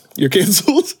that You're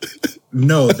canceled.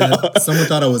 No, that someone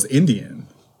thought I was Indian.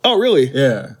 Oh, really?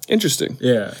 Yeah. Interesting.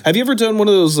 Yeah. Have you ever done one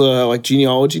of those like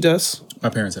genealogy tests? My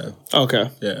parents have. Okay.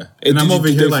 Yeah. And And I'm did you- over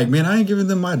did here they- like, man, I ain't giving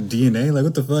them my DNA. Like,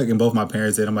 what the fuck? And both my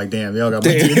parents did. I'm like, damn, y'all got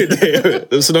my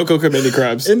DNA. So don't go commit any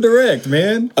crimes. Indirect,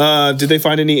 man. Did they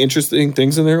find any interesting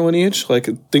things in their lineage? Like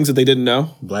things that they didn't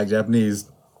know? Black Japanese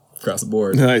across the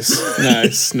board. Nice.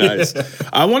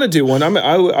 I want to do one.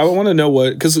 I want to know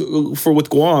what, because with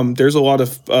Guam, there's a lot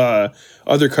of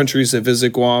other countries that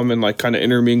visit Guam and like kind of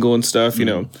intermingle and stuff, you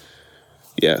know.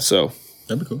 Yeah, so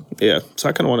That'd be cool. yeah. So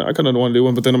I kind of want to do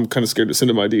one, but then I'm kind of scared to send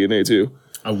in my DNA too.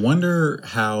 I wonder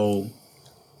how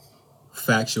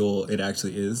factual it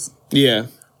actually is. Yeah.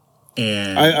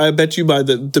 And I bet you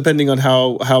depending on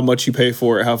how much you pay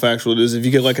for it, how factual it is. If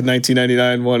you get like a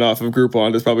 1999 one off of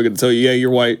Groupon, it's probably going to tell you, yeah, you're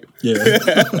white. yeah.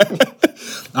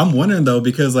 I'm wondering though,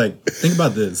 because like, think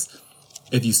about this.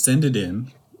 If you send it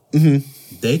in,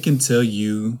 they can tell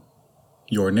you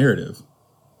your narrative.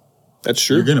 That's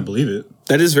true. You're going to believe it.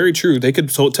 That is very true. They could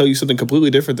tell you something completely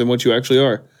different than what you actually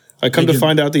are. I come They to can-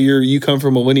 find out that you come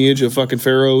from a lineage of fucking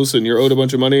pharaohs and you're owed a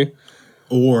bunch of money.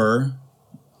 Or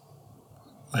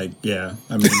like, yeah.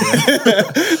 I mean, yeah.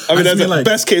 I mean, that's mean, a like,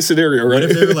 best case scenario, right? What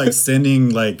if they were like sending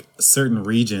like certain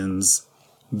regions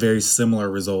very similar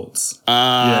results?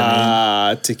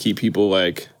 To keep people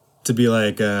like, To be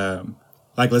like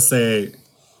let's say,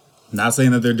 not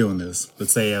saying that they're doing this,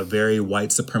 let's say a very white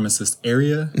supremacist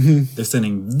area, they're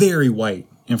sending very white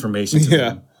information to Yeah.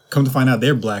 them. Come to find out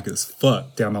they're black as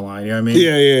fuck down the line, you know what I mean?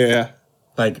 yeah.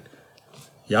 Like,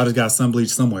 y'all just got sun bleach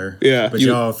somewhere. Yeah, But you-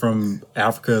 y'all from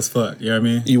Africa as fuck, you know what I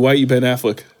mean? You white, you Ben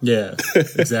Affleck. Yeah,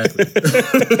 exactly.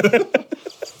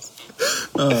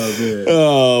 Oh, man.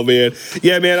 Oh man,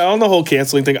 yeah, man. On the whole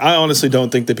canceling thing, I honestly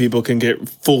don't think that people can get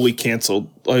fully canceled.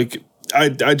 Like,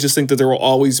 I just think that there will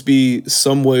always be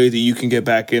some way that you can get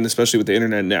back in, especially with the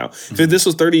internet now. If this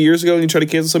was 30 years ago and you try to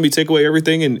cancel somebody, take away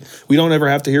everything, and we don't ever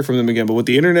have to hear from them again. But with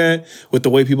the internet, with the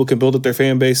way people can build up their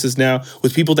fan bases now,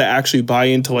 with people that actually buy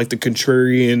into like the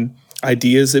contrarian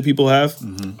ideas that people have,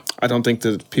 I don't think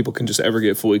that people can just ever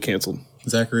get fully canceled.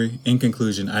 Zachary, in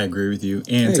conclusion, I agree with you.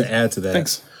 And to add to that,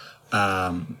 Thanks.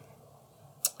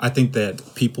 I think that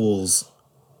people's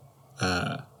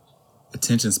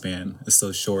attention span is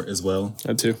so short as well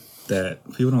That too. that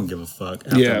people don't give a fuck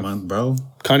after Yeah. a month, bro.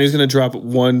 Kanye's gonna drop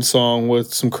one song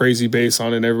with some crazy bass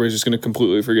on it, and everybody's just gonna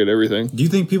completely forget everything. Do you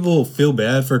think people feel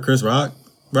bad for Chris Rock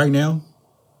right now?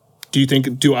 Do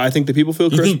I think that people feel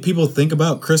Do you Chris? think people think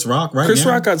about Chris Rock right Chris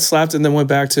now? Rock got slapped and then went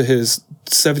back to his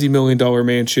 $70 million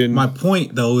mansion, My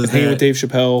point though is hanging with that Dave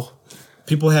Chappelle.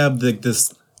 people have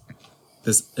this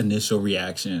initial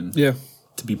reaction Yeah.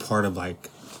 to be part of like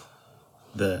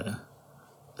the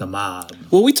mob.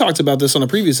 Well, we talked about this on a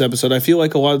previous episode. I feel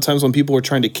like a lot of times when people are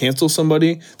trying to cancel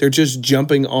somebody, they're just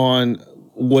jumping on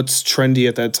what's trendy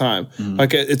at that time.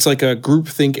 Like it's like a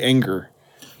groupthink anger.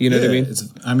 You know what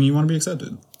I mean? You want to be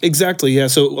accepted. Exactly, yeah.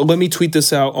 So let me tweet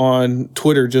this out on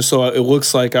Twitter just so it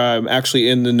looks like I'm actually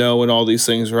in the know and all these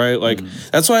things, right? Like,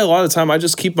 that's why a lot of the time I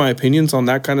just keep my opinions on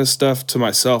that kind of stuff to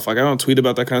myself. Like, I don't tweet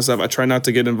about that kind of stuff. I try not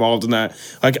to get involved in that.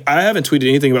 Like, I haven't tweeted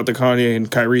anything about the Kanye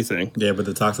and Kyrie thing. Yeah, but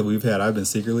the talks that we've had, I've been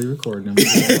secretly recording them.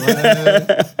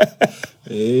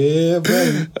 Yeah,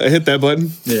 buddy. I hit that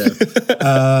button.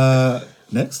 Yeah.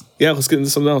 Next. Yeah, let's get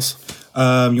into something else.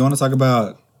 You want to talk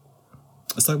about...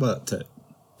 Let's talk about tech.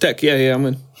 Tech, yeah, I'm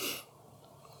in.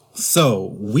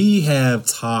 So, we have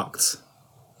talked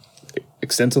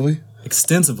Extensively?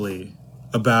 extensively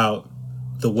about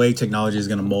the way technology is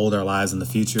going to mold our lives in the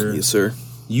future. Yes, sir.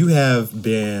 You have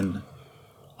been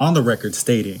on the record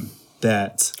stating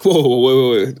that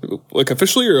Whoa, wait. Like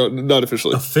officially or not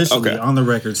officially? officially Okay. on the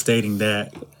record stating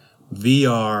that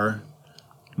VR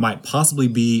might possibly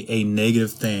be a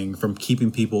negative thing from keeping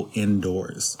people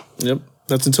indoors. Yep.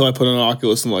 That's until I put on an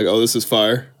Oculus and I'm like, oh, this is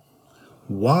fire.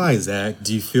 Why, Zach,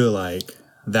 do you feel like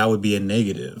that would be a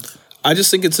negative? I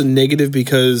just think it's a negative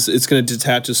because it's going to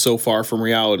detach us so far from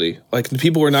reality. Like, the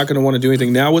people are not going to want to do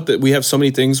anything. Now we have so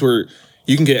many things where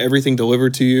you can get everything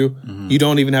delivered to you. You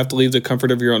don't even have to leave the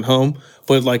comfort of your own home.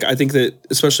 But like, I think that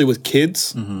especially with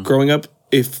kids growing up,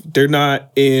 if they're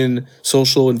not in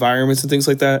social environments and things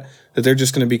like that, that they're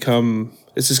just going to become,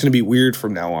 it's just going to be weird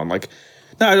from now on. Like,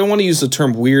 no, I don't want to use the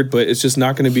term weird, but it's just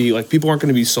not going to be like, people aren't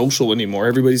going to be social anymore.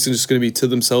 Everybody's just going to be to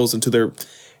themselves and to their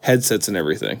headsets and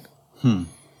everything.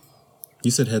 You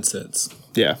said headsets.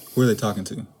 Yeah. Who are they talking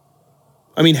to?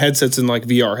 I mean, headsets and like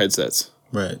VR headsets.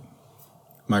 Right.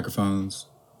 Microphones.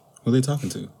 Who are they talking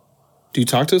to? Do you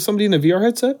talk to somebody in a VR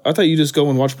headset? I thought you just go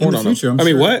and watch porn the on future, them. I'm I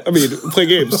mean, sure. what? I mean, play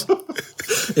games.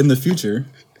 In the future.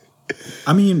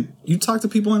 I mean, you talk to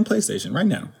people in PlayStation right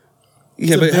now.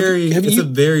 Yeah, but it's a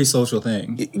very social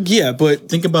thing. Yeah, but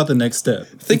Think about the next step.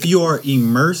 If you are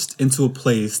immersed into a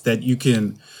place that you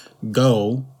can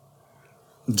go,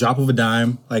 drop of a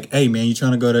dime, like, hey man, you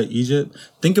trying to go to Egypt?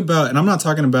 Think about, and I'm not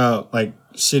talking about like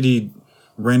shitty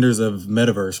renders of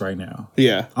metaverse right now.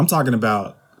 yeah, I'm talking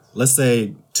about, let's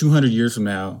say 200 years from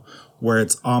now, where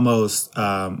it's almost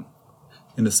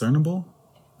indiscernible.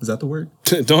 Is that the word?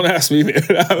 don't ask me, man.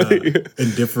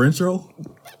 Indifferential?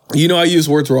 You know, I use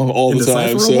words wrong all the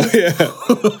time. So yeah,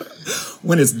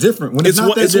 When it's different. When it's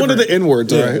not that it's one of the N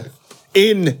words, Yeah. all right?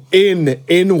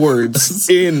 In words.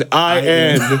 in.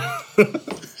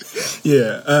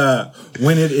 Yeah.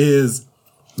 When it is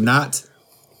not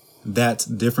that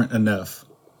different enough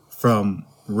from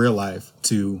real life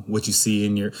to what you see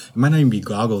in it might not even be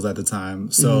goggles at the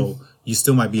time. So you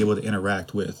still might be able to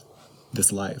interact with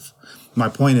this life. My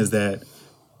point is that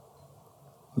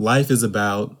life is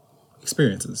about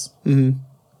experiences. A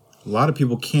lot of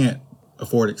people can't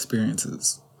afford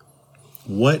experiences.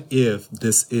 What if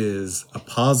this is a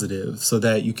positive so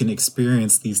that you can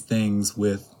experience these things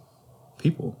with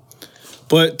people?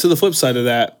 But to the flip side of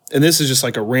that, and this is just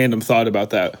like a random thought about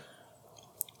that.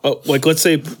 Like, let's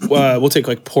say we'll take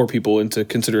like poor people into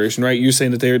consideration, right? You're saying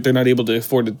that they're not able to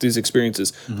afford these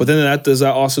experiences, but then does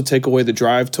that also take away the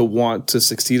drive to want to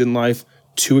succeed in life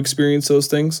to experience those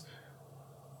things?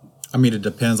 I mean, it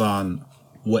depends on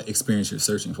what experience you're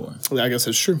searching for. I guess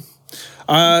that's true.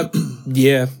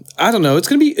 Yeah, I don't know. It's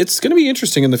gonna be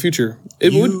interesting in the future.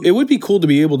 It would be cool to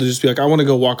be able to just be like, I want to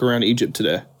go walk around Egypt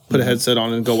today. Put a headset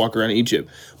on and go walk around Egypt.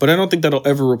 But I don't think that'll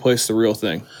ever replace the real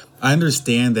thing. I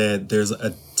understand that there's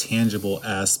a tangible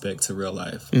aspect to real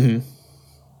life.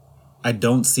 I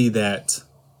don't see that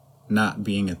not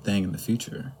being a thing in the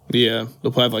future. Yeah,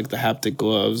 they'll have like the haptic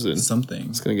gloves and Something.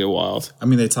 it's gonna get wild. I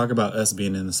mean, they talk about us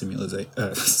being in a simulation.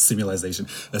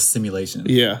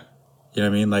 Yeah, You know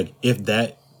what I mean? Like, if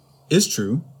that is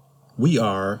true, we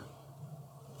are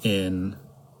in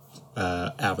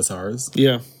avatars,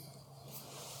 yeah,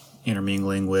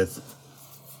 intermingling with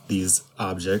these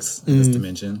objects in this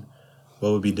dimension.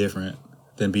 What would be different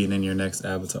than being in your next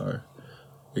avatar,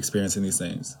 experiencing these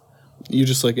things? you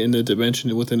just like in the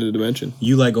dimension within the dimension.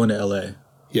 You like going to LA.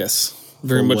 Yes,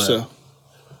 very For much what? so.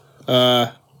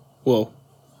 Well,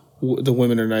 the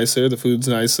women are nice there. The food's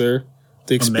nice there.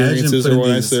 The Imagine experiences are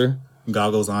putting nice these there.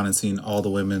 goggles on and seeing all the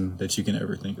women that you can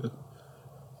ever think of.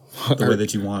 The way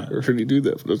that you want. I already do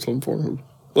that, but that's on Pornhub.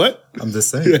 What? I'm just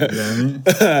saying. You know what I mean?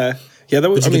 Yeah, that But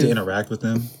was. you I get to mean, interact with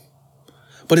them.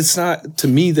 but it's not to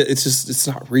me that it's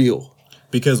not real.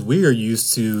 Because we are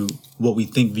used to what we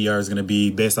think VR is going to be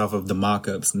based off of the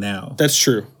mock-ups now. That's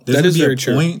true. There's That gonna is be very a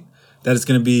true. point that it's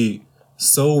going to be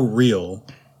so real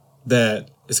that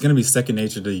it's going to be second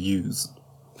nature to use.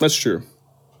 That's true.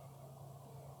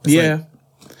 It's Yeah. like-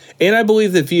 And I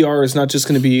believe that VR is not just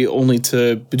going to be only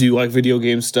to do like video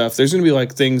game stuff. There's going to be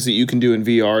like things that you can do in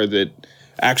VR that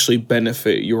actually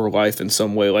benefit your life in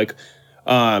some way. Like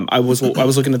I was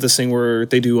looking at this thing where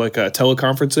they do like a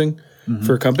teleconferencing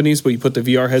for companies, but you put the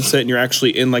VR headset and you're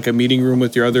actually in like a meeting room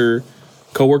with your other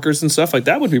coworkers and stuff. Like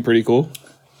that would be pretty cool.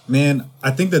 Man,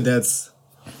 I think it's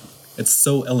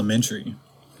so elementary.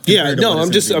 Yeah, compared to no, what it's I'm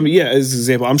gonna just, be. I mean, yeah, as an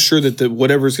example, I'm sure that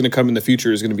whatever's going to come in the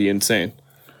future is going to be insane.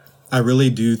 I really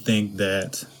do think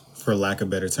that, for lack of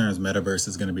better terms, metaverse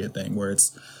is going to be a thing where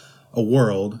it's a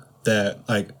world that,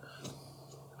 like,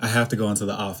 I have to go into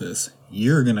the office.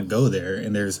 You're going to go there,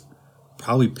 and there's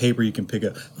probably paper you can pick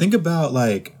up. Think about,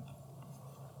 like,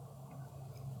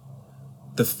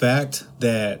 the fact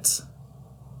that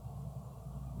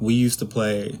we used to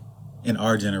play in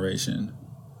our generation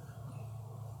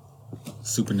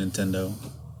Super Nintendo,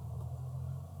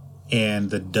 and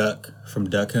the duck from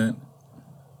Duck Hunt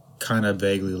kind of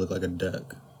vaguely look like a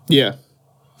duck. Yeah,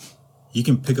 You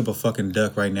can pick up a fucking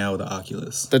duck right now with an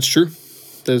Oculus. that's true.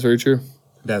 That is very true.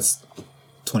 That's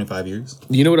 25 years.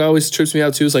 You know what always trips me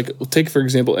out too is like, take for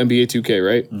example NBA 2K,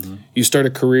 right? You start a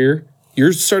career,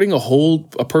 you're starting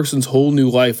a person's whole new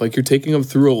life. Like you're taking them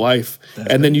through a life,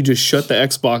 and then you just shut the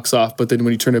Xbox off. But then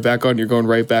when you turn it back on, you're going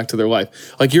right back to their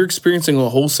life. Like you're experiencing a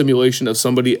whole simulation of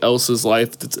somebody else's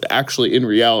life that's actually in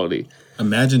reality.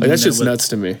 Imagine Like doing that's that just with, nuts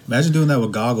to me. Imagine doing that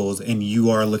with goggles and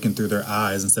you are looking through their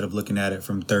eyes instead of looking at it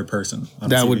from third person. On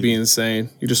That TV. would be insane.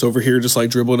 You're just over here, just like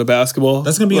dribbling a basketball.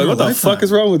 That's gonna be like, in what our the fuck lifetime.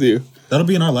 is wrong with you? That'll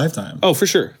be in our lifetime. Oh, for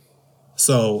sure.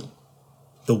 So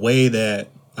the way that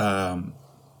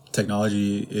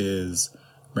technology is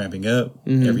ramping up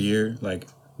every year, like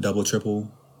double,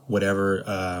 triple, whatever,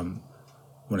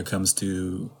 when it comes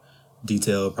to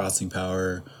detail, processing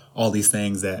power, all these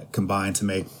things that combine to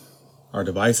make our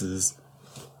devices,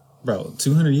 bro,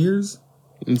 200 years?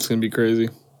 It's gonna be crazy.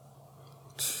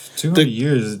 200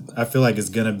 years, I feel like it's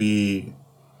gonna be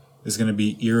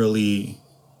eerily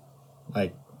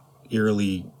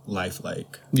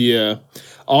lifelike. Yeah.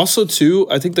 Also, too,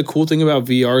 I think the cool thing about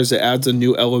VR is it adds a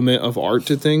new element of art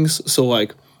to things. So,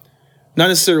 like, not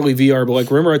necessarily VR, but,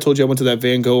 like, remember I told you I went to that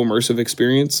Van Gogh immersive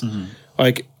experience? Mm-hmm.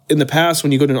 Like, in the past,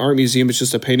 when you go to an art museum, it's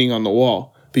just a painting on the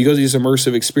wall. But you go to these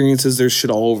immersive experiences, there's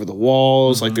shit all over the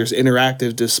walls. Mm-hmm. Like, there's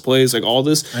interactive displays, like, all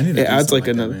this. I need to it adds, like,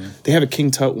 another. They have a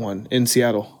King Tut one in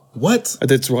Seattle. What?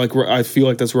 That's, like, I feel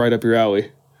like that's right up your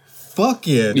alley. Fuck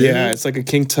yeah, dude. Yeah, it's like a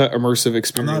King Tut immersive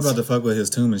experience. I'm not about to fuck with his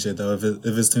tomb and shit, though. If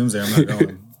his tomb's there, I'm not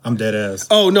going. I'm dead ass.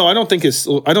 Oh no, I think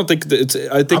everything,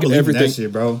 that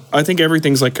shit, bro. I think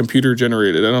everything's like computer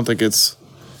generated. I don't think it's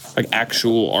like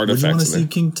actual artifacts. Would you want to see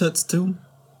King Tut's tomb?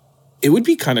 It would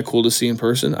be kind of cool to see in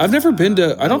person. I've never been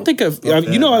to. I don't think I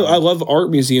love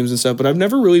art museums and stuff, but I've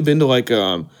never really been to like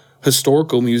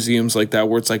historical museums like that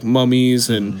where it's like mummies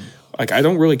and like I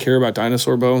don't really care about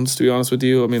dinosaur bones, to be honest with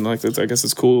you. I mean, like I guess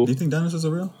it's cool. Do you think dinosaurs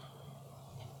are real?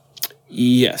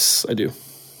 Yes, I do.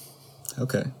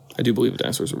 Okay. I do believe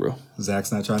dinosaurs are real.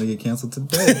 Zach's not trying to get canceled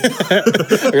today.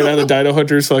 I'm gonna have the dino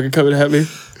hunters fucking coming at me.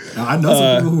 Now, I know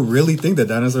some people who really think that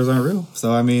dinosaurs aren't real.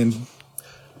 So I mean,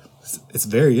 it's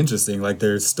very interesting. Like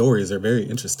their stories are very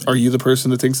interesting. Are you the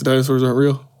person that thinks the dinosaurs aren't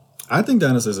real? I think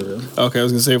dinosaurs are real. Okay, I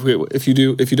was gonna say if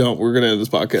you don't, we're gonna end this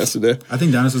podcast today. I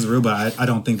think dinosaurs are real, but I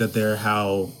don't think that they're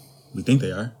how we think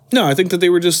they are. No, I think that they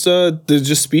were just they're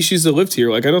just species that lived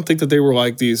here. Like I don't think that they were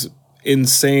like these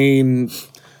insane,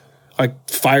 like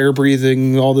fire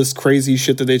breathing, all this crazy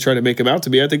shit that they try to make them out to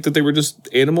be. I think that they were just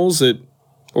animals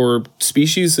or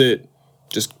species that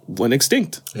just went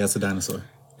extinct. Yeah, it's a dinosaur.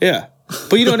 Yeah.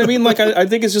 But you know what I mean? Like, I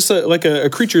think it's just a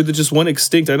creature that just went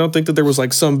extinct. I don't think that there was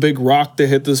like some big rock that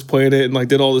hit this planet and like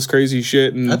did all this crazy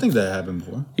shit. And I think that happened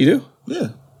before. You do? Yeah.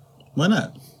 Why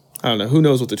not? I don't know. Who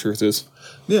knows what the truth is?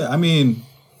 Yeah, I mean,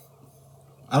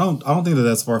 I don't think that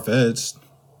that's far fetched.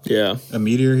 Yeah. A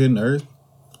meteor hitting Earth.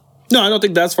 No, I don't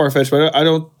think that's far fetched. But I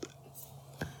don't.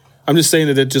 I'm just saying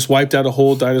that it just wiped out a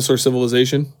whole dinosaur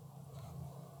civilization.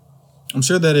 I'm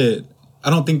sure that I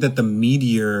don't think that the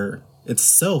meteor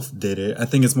itself did it. I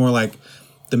think it's more like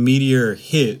the meteor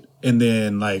hit and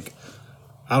then like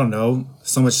I don't know,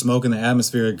 so much smoke in the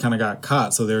atmosphere kind of got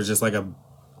caught, so there was just like a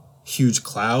huge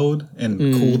cloud and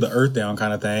cooled the earth down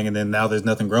kind of thing, and then now there's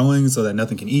nothing growing so that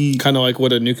nothing can eat. Kind of like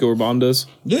what a nuclear bomb does.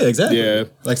 Yeah, exactly. Yeah.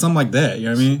 Like something like that, you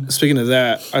know what I mean? Speaking of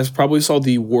that, I probably saw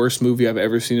the worst movie I've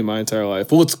ever seen in my entire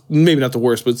life. Well, it's maybe not the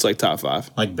worst, but it's like top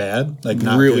 5. Like bad? Like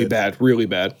not really good. bad, really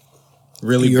bad.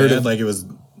 Really bad? Like it was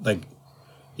like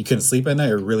you couldn't sleep at night,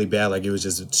 or really bad like it was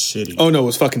just shitty? Oh no, it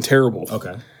was fucking terrible.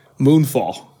 Okay.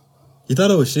 Moonfall. You thought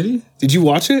it was shitty? Did you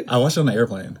watch it? I watched it on the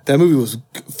airplane. That movie was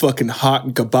fucking hot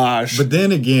and garbage. But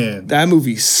then again, that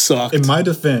movie sucked. In my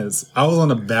defense, I was on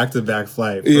a back-to-back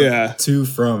flight. To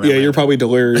from Atlanta. Yeah, you're probably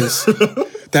delirious.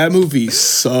 That movie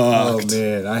sucked. Oh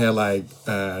man, I had like 2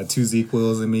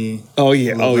 ZQuils in me. Oh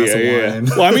yeah, yeah.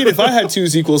 Well, I mean, if I had 2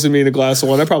 ZQuils in me and a glass of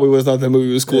wine, I probably would have thought that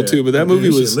movie was cool too. But that movie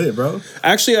was lit, bro.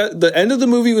 Actually, the end of the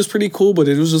movie was pretty cool, but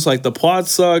it was just like the plot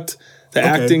sucked, the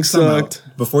acting sucked.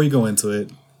 Before you go into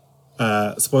it,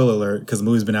 spoiler alert, because the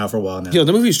movie's been out for a while now. Yo,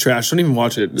 the movie's trash. Don't even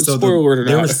watch it. So spoiler alert or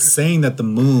not. They were saying that the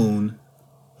moon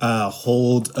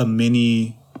holds a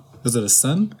mini. Was it a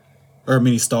sun? Or a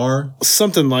mini star?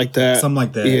 Something like that. Something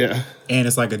like that. Yeah. And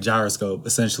it's like a gyroscope,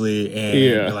 essentially, and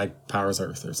it like powers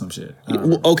Earth or some shit.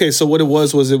 Okay, so what it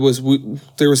was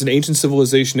there was an ancient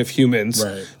civilization of humans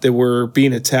that were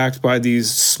being attacked by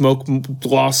these smoke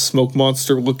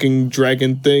monster looking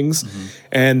dragon things,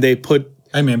 and they put.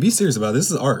 Hey man, be serious about it. This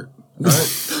is art.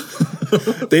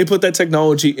 Right? They put that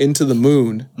technology into the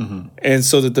moon, and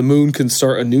so that the moon can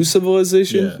start a new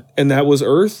civilization, and that was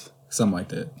Earth. Something like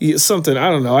that. Yeah, something. I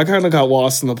don't know. I kind of got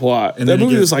lost in the plot. And that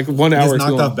movie was like 1 hour. It's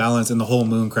knocked off balance, and the whole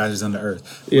moon crashes into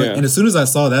Earth. Yeah. And as soon as I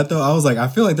saw that, though, I was like, I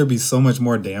feel like there'd be so much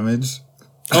more damage.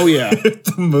 Oh yeah, if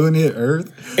the moon hit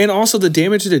Earth. And also the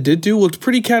damage that it did do looked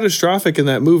pretty catastrophic in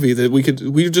that movie. That we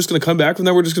were just going to come back from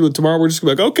that. We're just going to be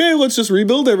like, okay, let's just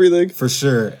rebuild everything for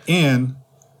sure. And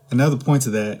another point to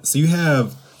that. So you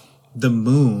have the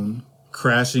moon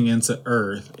crashing into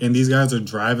Earth, and these guys are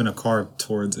driving a car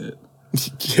towards it.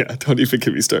 Yeah, don't even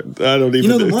get me started. I don't even. You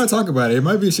know, the more I talk about it, it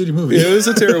might be a shitty movie. Yeah, it was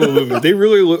a terrible movie. They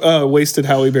really wasted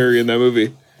Halle Berry in that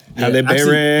movie. Halle Berry.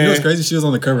 Actually, you know what's crazy? She was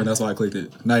on the cover, and that's why I clicked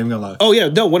it. Not even gonna lie. Oh yeah,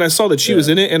 no. When I saw that she was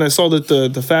in it, and I saw that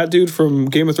the fat dude from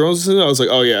Game of Thrones was in it, I was like,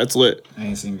 oh yeah, it's lit. I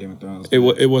ain't seen Game of Thrones.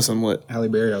 It wasn't lit. Halle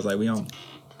Berry, I was like, we on.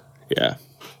 Yeah.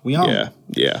 We on.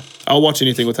 Yeah. I'll watch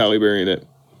anything with Halle Berry in it.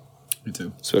 Me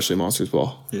too. Especially Monsters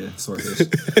Ball. Yeah, swordfish.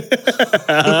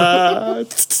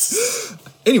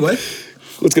 Anyway.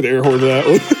 Let's get an air horn to that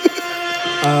one.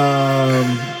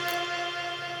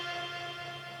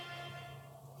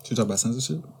 Should we talk about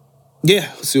censorship?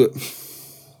 Yeah, let's do it.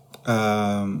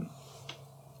 Elon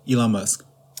Musk.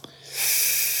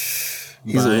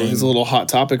 He's a little hot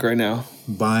topic right now.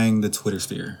 Buying the Twitter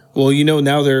sphere. Well, you know,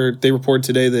 now they report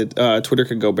today that Twitter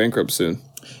could go bankrupt soon.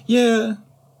 Yeah.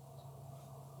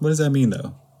 What does that mean,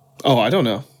 though? Oh, I don't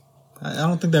know. I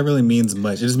don't think that really means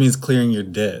much. It just means clearing your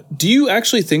debt. Do you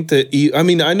actually think that... I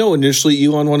mean, I know initially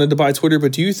Elon wanted to buy Twitter,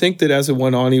 but do you think that as it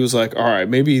went on, he was like, all right,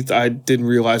 maybe I didn't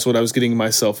realize what I was getting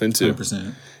myself into.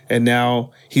 100%. And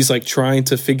now he's like trying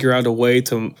to figure out a way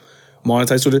to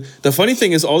monetize Twitter. The funny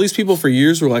thing is all these people for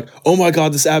years were like, oh my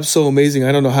God, this app's so amazing.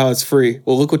 I don't know how it's free.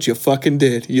 Well, look what you fucking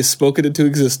did. You spoke it into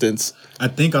existence. I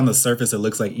think on the surface, it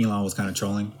looks like Elon was kind of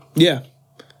trolling. Yeah.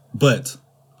 But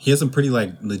he has some pretty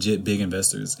like legit big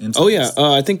investors into Oh yeah. this.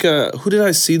 I think, who did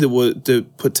I see that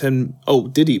put 10... Oh,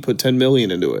 did he put 10 million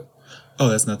into it? Oh,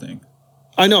 that's nothing.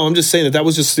 I know. I'm just saying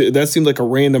that seemed like a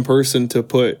random person to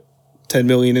put 10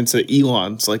 million into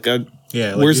Elon. It's like,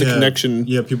 Yeah, where's the connection?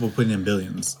 You have people putting in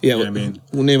billions. Yeah, You know what I mean?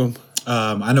 We'll name them.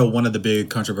 I know one of the big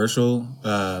controversial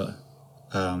The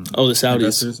Saudis.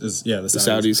 investors is the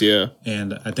Saudis, yeah.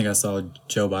 And I think I saw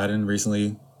Joe Biden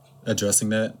recently addressing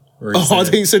that. Where Oh, I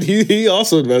think he said he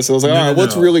also invested. I was like, all right,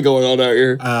 what's really going on out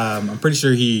here? I'm pretty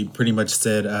sure he pretty much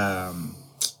said, like,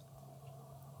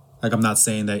 I'm not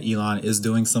saying that Elon is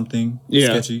doing something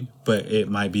sketchy, but it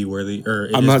might be worthy.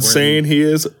 I'm not saying he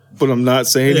is, but I'm not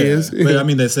saying he is. But I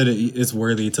mean, they said it's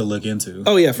worthy to look into.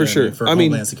 Oh, yeah, for sure. For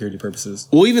homeland security purposes.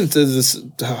 Well, even to this,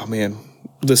 oh man,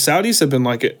 the Saudis have been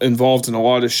like involved in a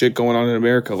lot of shit going on in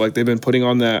America. Like they've been putting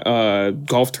on that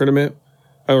golf tournament,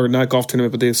 or not golf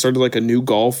tournament, but they started like a new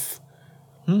golf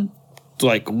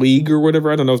like league or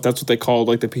whatever. I don't know if that's what they called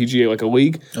like the PGA, like a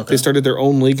league. Okay. They started their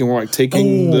own league and were like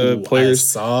taking the players. I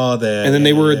saw that. And then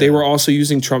they were also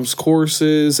using Trump's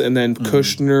courses, and then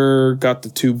Kushner got the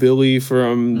 $2 billion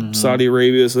from Saudi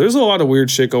Arabia. So there's a lot of weird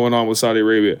shit going on with Saudi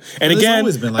Arabia. And again,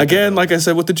 like I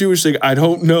said with the Jewish thing, I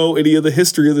don't know any of the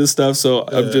history of this stuff, so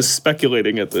I'm just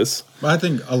speculating at this. I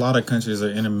think a lot of countries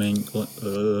are intermingling.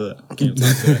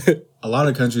 A lot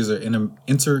of countries are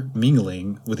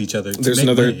intermingling with each other. There's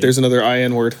another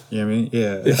IN word. You know what I mean?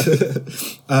 Yeah.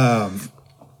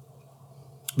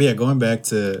 But yeah, going back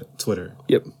to Twitter.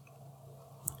 Yep.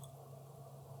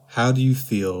 How do you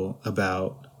feel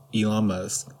about Elon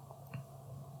Musk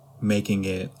making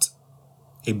it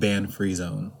a ban-free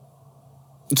zone?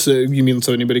 So you mean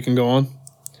so anybody can go on?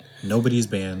 Nobody's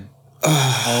banned.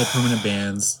 All permanent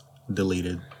bans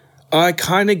deleted. I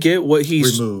kind of get what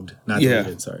he's removed, not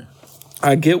deleted. Sorry.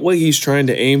 I get what he's trying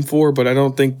to aim for, but I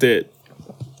don't think that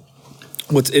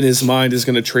what's in his mind is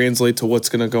going to translate to what's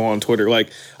going to go on Twitter.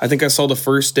 Like, I think I saw the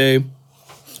first day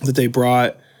that they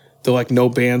brought the like no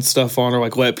ban stuff on, or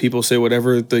like let people say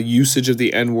whatever. The usage of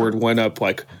the N word went up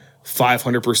like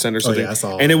 500% or something. Oh, yeah, I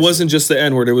saw and it wasn't just the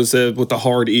N word; it was with the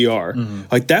hard ER.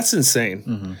 Like that's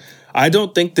insane. I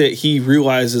don't think that he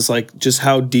realizes like just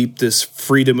how deep this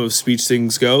freedom of speech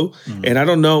things go. And I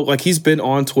don't know, like he's been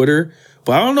on Twitter.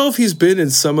 But I don't know if he's been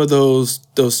in some of those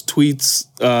tweets,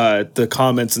 the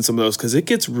comments in some of those, because it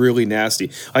gets really nasty.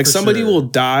 Like somebody will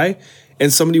die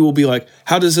and somebody will be like,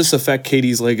 how does this affect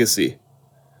Katie's legacy?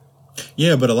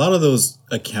 Yeah, but a lot of those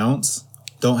accounts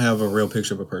don't have a real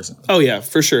picture of a person. Oh, yeah,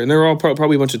 for sure. And they're all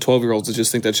probably a bunch of 12-year-olds that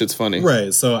just think that shit's funny.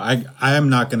 Right. So I am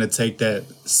not going to take that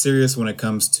serious when it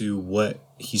comes to what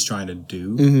he's trying to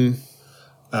do.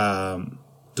 Do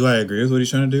I agree with what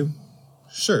he's trying to do?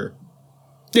 Sure.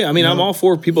 Yeah, I mean, I'm all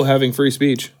for people having free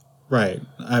speech. Right.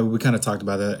 We kind of talked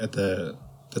about that at the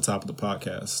top of the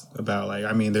podcast about like,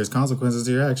 I mean, there's consequences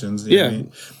to your actions. You know what I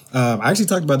mean? I actually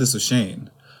talked about this with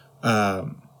Shane.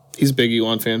 He's a big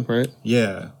Elon fan, right?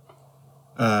 Yeah.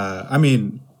 I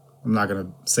mean, I'm not going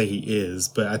to say he is,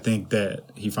 but I think that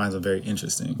he finds them very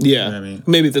interesting. Yeah. You know what I mean?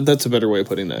 Maybe that's a better way of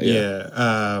putting that.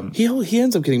 Yeah. He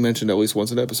ends up getting mentioned at least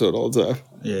once an episode all the time.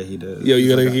 Yeah, he does. Yo,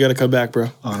 you gotta come back,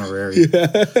 bro. Honorary.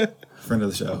 Yeah. Friend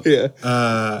of the show. Yeah.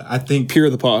 I think Peer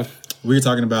of the pod. We were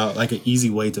talking about like an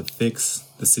easy way to fix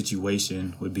the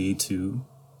situation would be to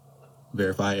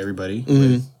verify everybody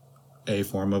with a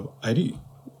form of ID.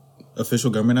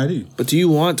 Official government ID. But do you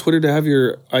want Twitter to have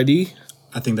your ID?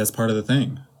 I think that's part of the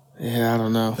thing. Yeah, I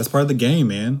don't know. That's part of the game,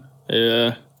 man.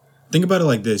 Yeah. Think about it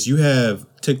like this. You have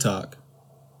TikTok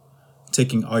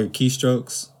taking all your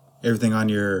keystrokes, everything on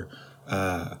your,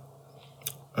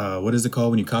 what is it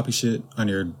called when you copy shit on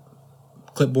your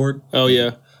clipboard? Oh,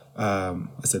 yeah. I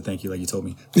said thank you like you told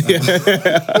me.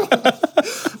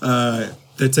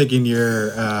 They're taking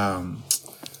your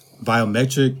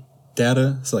biometric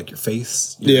data, so like your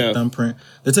face, your thumbprint.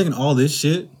 They're taking all this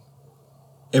shit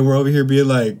and we're over here being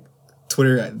like,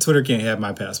 Twitter can't have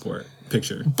my passport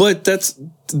picture. But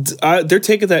they're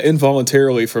taking that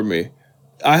involuntarily from me.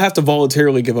 I have to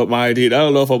voluntarily give up my ID. And I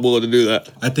don't know if I'm willing to do that.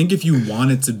 I think if you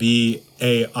want it to be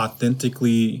a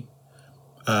authentically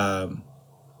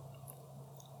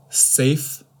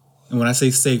safe, and when I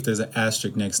say safe, there's an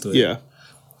asterisk next to it. Yeah.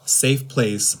 Safe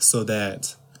place so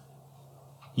that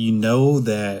you know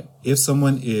that if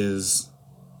someone is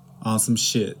on some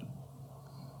shit,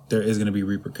 there is going to be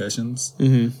repercussions.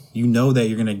 Mm-hmm. You know that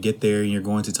you're going to get there and you're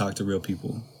going to talk to real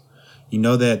people. You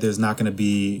know that there's not going to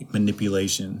be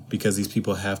manipulation because these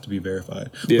people have to be verified.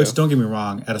 Yeah. Which, don't get me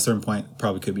wrong, at a certain point,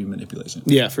 probably could be manipulation.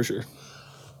 Yeah, for sure.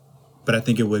 But I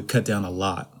think it would cut down a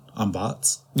lot on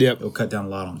bots. Yep. It would cut down a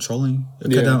lot on trolling. It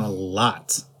would cut down a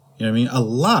lot. You know what I mean? A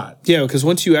lot. Yeah, because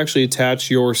once you actually attach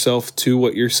yourself to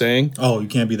what you're saying. Oh, you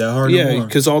can't be that hard Yeah, anymore.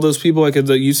 because all those people, like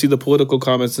you see the political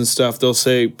comments and stuff, they'll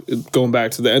say, going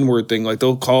back to the N-word thing, like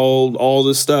they'll call all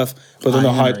this stuff, but then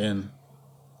they'll hide.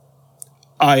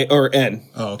 I or N.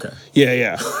 Oh, okay. Yeah.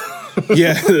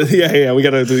 yeah. We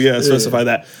gotta specify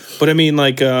that. But I mean,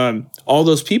 like, all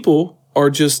those people are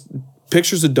just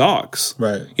pictures of dogs,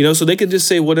 right? You know, so they can just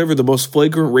say whatever, the most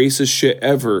flagrant racist shit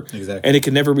ever, exactly, and it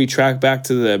can never be tracked back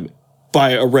to them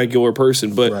by a regular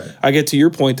person. But I get to your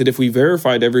point that if we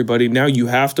verified everybody, now you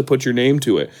have to put your name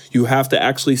to it. You have to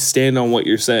actually stand on what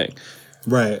you're saying,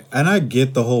 right? And I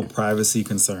get the whole privacy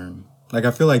concern. Like,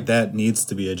 I feel like that needs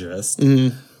to be addressed.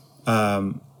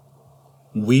 Mm-hmm.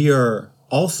 We are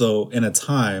also in a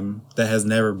time that has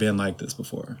never been like this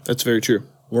before. That's very true.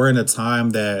 We're in a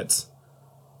time that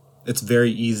it's very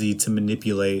easy to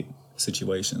manipulate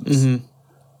situations. Mm-hmm.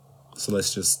 So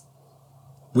let's just...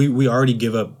 We already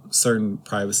give up certain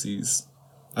privacies.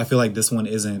 I feel like this one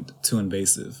isn't too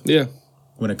invasive. Yeah.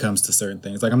 When it comes to certain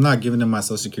things. Like, I'm not giving them my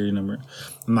social security number.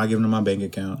 I'm not giving them my bank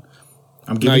account.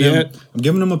 I'm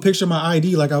giving them a picture of my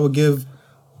ID like I would give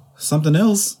something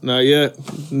else. Not yet.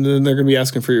 And then they're going to be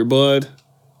asking for your blood.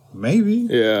 Maybe.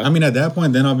 Yeah. I mean, at that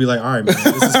point, then I'll be like, all right, man,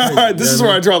 this is crazy. This is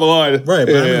where I draw the line. Right.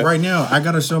 But I mean, right now, I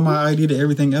got to show my ID to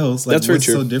everything else. Like, that's very what's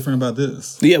true. so different about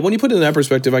this? Yeah, when you put it in that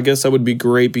perspective, I guess that would be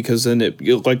great because then it,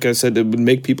 like I said, it would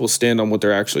make people stand on what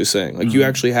they're actually saying. Like, you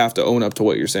actually have to own up to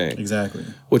what you're saying. Exactly.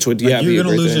 Which would, like, be you're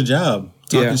going to lose thing. your job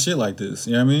talking shit like this.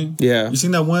 You know what I mean? Yeah. You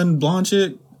seen that one blonde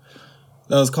chick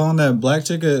that was calling that black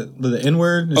chick the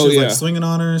N-word? And she was like swinging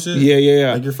on her and shit?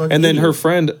 Yeah. Like, you're fucking and then idiot. her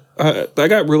friend, I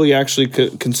got really actually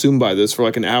consumed by this for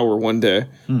like an hour one day.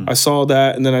 I saw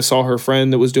that, and then I saw her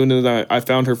friend that was doing it. I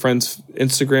found her friend's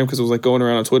Instagram because it was like going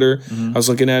around on Twitter. I was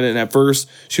looking at it, and at first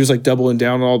she was like doubling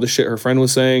down on all the shit her friend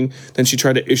was saying. Then she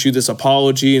tried to issue this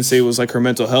apology and say it was like her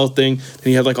mental health thing.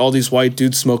 Then you had like all these white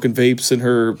dudes smoking vapes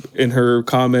in her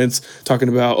comments talking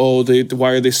about,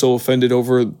 why are they so offended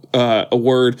over a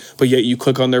word, but yet you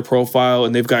click on their profile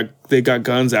and they got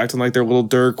guns, acting like they're Little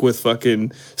Dirk with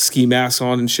fucking ski masks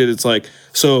on and shit. It's like,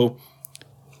 so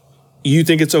you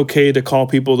think it's okay to call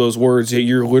people those words, yet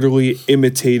you're literally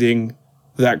imitating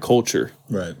that culture.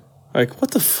 Right. Like,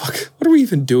 what the fuck? What are we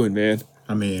even doing, man?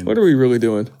 I mean, what are we really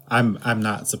doing? I'm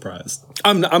not surprised.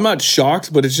 I'm not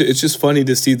shocked, but it's just funny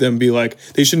to see them be like,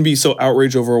 they shouldn't be so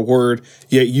outraged over a word,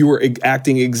 yet you were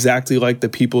acting exactly like the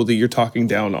people that you're talking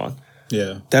down on.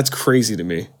 Yeah. That's crazy to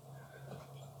me.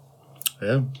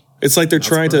 Yeah. It's like they're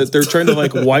trying to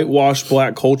like whitewash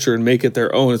black culture and make it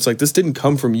their own. It's like, this didn't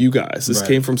come from you guys. This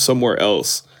came from somewhere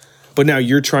else. But now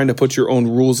you're trying to put your own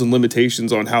rules and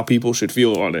limitations on how people should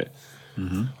feel on it.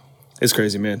 Mm-hmm. It's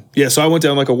crazy, man. Yeah, so I went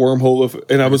down like a wormhole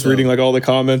and I was reading like all the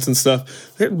comments and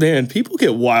stuff. Man, people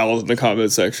get wild in the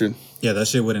comment section. Yeah, that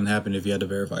shit wouldn't happen if you had to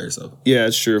verify yourself. Yeah,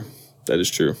 it's true. That is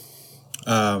true.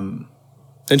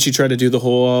 Then she tried to do the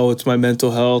whole, it's my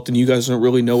mental health, and you guys don't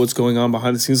really know what's going on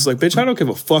behind the scenes. It's like, bitch, I don't give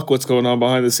a fuck what's going on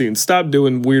behind the scenes. Stop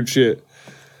doing weird shit.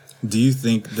 Do you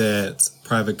think that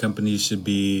private companies should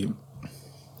be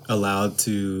allowed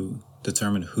to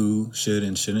determine who should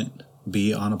and shouldn't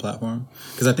be on a platform?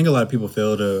 Because I think a lot of people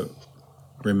fail to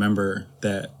remember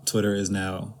that Twitter is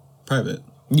now private.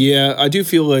 Yeah, I do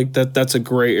feel like that's a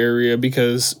gray area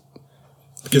because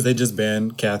they just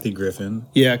banned Kathy Griffin.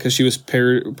 Yeah, because she was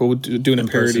doing a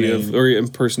parody of, or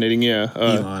impersonating,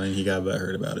 Elon, and he got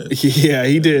butthurt about it. Yeah,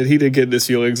 he did. He did get his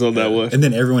feelings on that one. And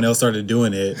then everyone else started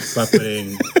doing it by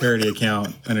putting parody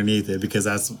account underneath it because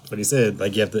that's what he said.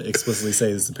 Like, you have to explicitly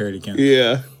say this is a parody account.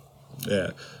 Yeah.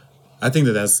 Yeah. I think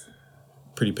that's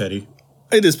pretty petty.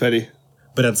 It is petty.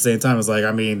 But at the same time, it's like,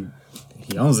 I mean,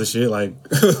 he owns the shit. Like,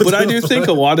 but I do think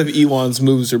a lot of Elon's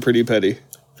moves are pretty petty.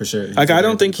 For sure. Like, I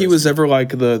don't think he was ever like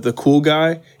the cool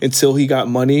guy until he got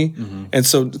money. And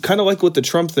so kind of like with the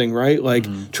Trump thing, right? Like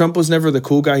Trump was never the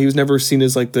cool guy. He was never seen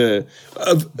as like the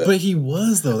but he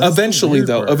was though. That's eventually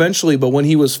the weird part. eventually, but when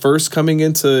he was first coming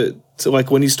into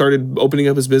like when he started opening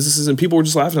up his businesses and people were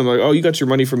just laughing at him like, oh, you got your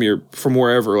money from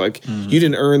wherever. Like you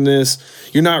didn't earn this.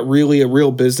 You're not really a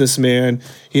real businessman,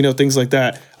 you know, things like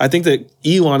that. I think that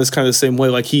Elon is kind of the same way.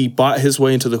 Like he bought his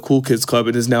way into the cool kids club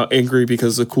and is now angry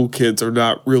because the cool kids are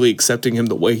not really accepting him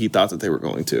the way he thought that they were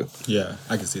going to. Yeah,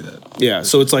 I can see that. Yeah.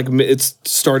 So it's like, it's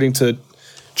starting to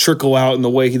trickle out in the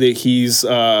way that he's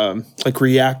like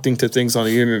reacting to things on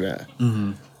the internet.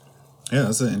 Yeah,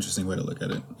 that's an interesting way to look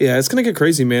at it. Yeah, it's gonna get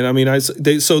crazy, man. I mean,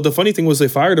 so the funny thing was they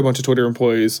fired a bunch of Twitter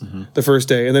employees the first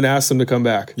day and then asked them to come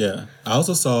back. Yeah, I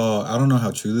also saw. I don't know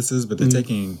how true this is, but they're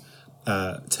taking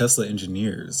Tesla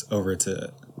engineers over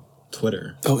to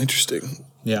Twitter. Oh, interesting.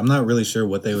 Yeah, I'm not really sure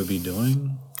what they would be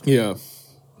doing. Yeah,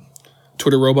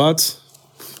 Twitter robots.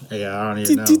 Yeah, I don't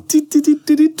even know.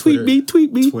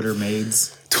 Tweet me. Twitter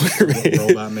maids. Twitter maid.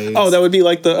 Robot maids. Oh, that would be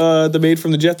like the maid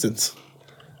from the Jetsons.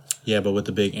 Yeah, but with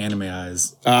the big anime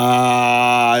eyes.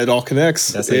 It all connects.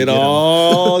 That's how you It get 'em.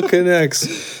 all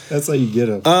connects. That's how you get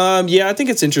them. Yeah, I think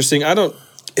it's interesting.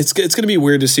 It's going to be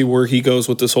weird to see where he goes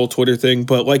with this whole Twitter thing.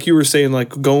 But like you were saying,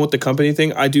 like going with the company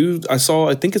thing, I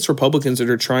think it's Republicans that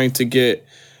are trying to get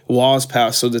laws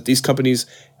passed so that these companies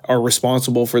are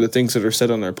responsible for the things that are said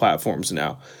on their platforms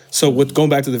now. So with going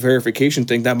back to the verification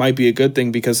thing, that might be a good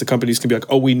thing because the companies can be like,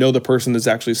 oh, we know the person that's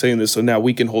actually saying this, so now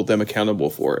we can hold them accountable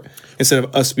for it instead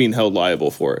of us being held liable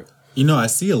for it. You know, I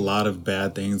see a lot of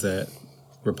bad things that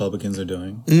Republicans are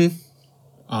doing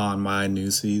on my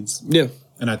news feeds. Yeah.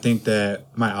 And I think that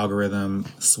my algorithm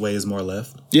sways more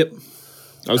left. Yep.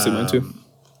 I would say mine too.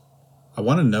 I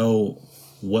want to know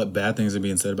what bad things are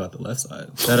being said about the left side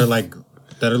that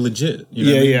are legit. You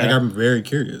know what I mean? Yeah. Like, I'm very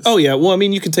curious. Oh, yeah. Well, I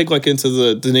mean, you can take like into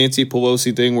the Nancy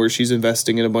Pelosi thing where she's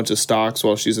investing in a bunch of stocks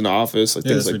while she's in office, like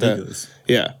things that's like ridiculous.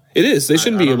 that. Yeah, it is. They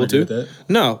shouldn't I be don't able agree to. with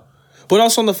that. No. But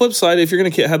also on the flip side, if you're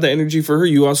going to have that energy for her,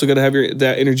 you also got to have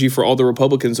that energy for all the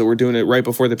Republicans that were doing it right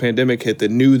before the pandemic hit that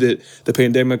knew that the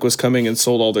pandemic was coming and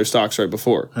sold all their stocks right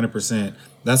before. 100%.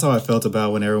 That's how I felt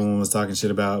about when everyone was talking shit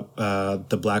about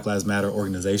the Black Lives Matter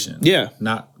organization. Yeah.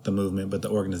 Not the movement, but the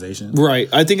organization. Right.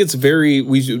 I think it's very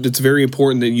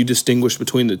important that you distinguish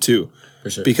between the two. For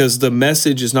sure. Because the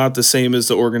message is not the same as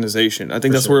the organization. I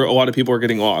think that's where a lot of people are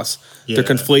getting lost. Yeah. They're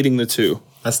conflating the two.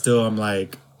 I'm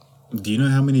like, do you know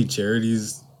how many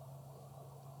charities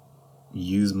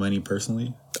use money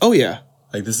personally? Oh, yeah.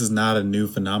 Like, this is not a new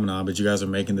phenomenon, but you guys are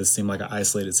making this seem like an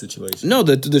isolated situation. No,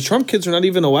 the Trump kids are not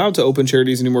even allowed to open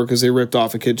charities anymore because they ripped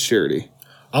off a kid's charity.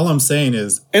 All I'm saying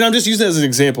is, And I'm just using it as an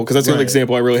example because that's the only Right.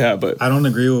 example I really have. But I don't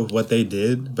agree with what they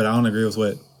did, but I don't agree with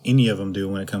what any of them do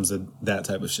when it comes to that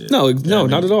type of shit. no, You know what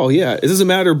I not mean? at all. Yeah, it doesn't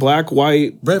matter black,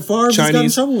 white. Brett Favre just got in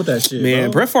Chinese- trouble with that shit. Man,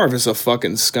 bro. Brett Favre is a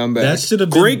fucking scumbag. That should have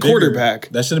been great bigger. quarterback.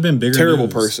 That should have been bigger. Terrible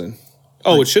news. person.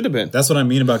 Oh, it should have been. That's what I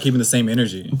mean about keeping the same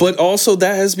energy. But also,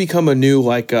 that has become a new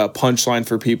punchline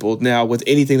for people now with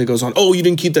anything that goes on. Oh, you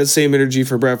didn't keep that same energy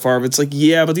for Brett Favre. It's like,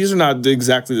 yeah, but these are not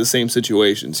exactly the same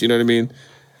situations. You know what I mean?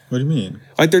 What do you mean?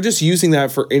 Like they're just using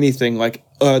that for anything. Like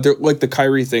they're like the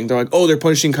Kyrie thing. They're like, oh, they're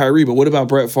punishing Kyrie, but what about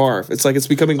Brett Favre? It's like it's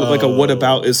becoming like a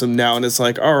whataboutism now, and it's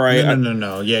like, all right,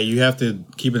 No. Yeah, you have to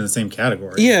keep it in the same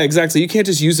category. yeah, exactly. You can't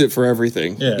just use it for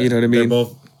everything. Yeah, You know what I mean? They're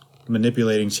both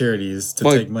manipulating charities to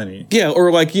Like, take money. Yeah,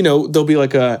 or like, they'll be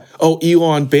like,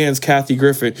 Elon bans Kathy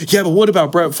Griffin. Yeah, but what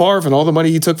about Brett Favre and all the money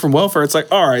he took from welfare? It's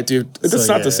like, all right, dude, that's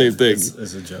So, not the same thing.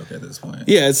 It's a joke at this point.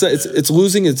 Yeah, it's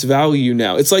losing its value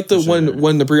now. It's like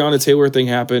when the Breonna Taylor thing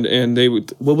happened, and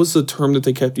what was the term that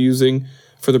they kept using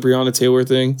for the Breonna Taylor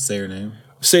thing? Say her name.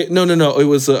 No. It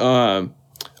was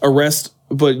arrest,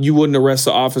 but you wouldn't arrest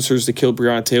the officers that killed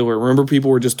Breonna Taylor. Remember, people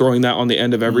were just throwing that on the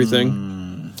end of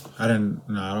everything. I don't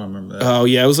remember that. Oh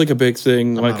yeah, it was like a big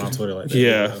thing. I'm like not on Twitter like that.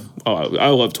 yeah. Oh, I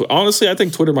love Twitter. Honestly, I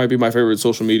think Twitter might be my favorite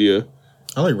social media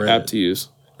I like Reddit. app to use.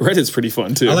 Reddit's pretty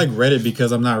fun too. I like Reddit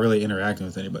because I'm not really interacting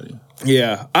with anybody.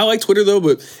 Yeah, I like Twitter though,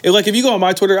 but if you go on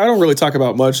my Twitter, I don't really talk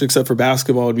about much except for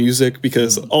basketball and music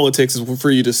because all it takes is for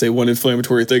you to say one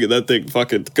inflammatory thing and that thing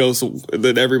fucking goes, and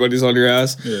then everybody's on your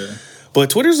ass. Yeah.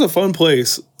 But Twitter's a fun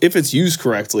place if it's used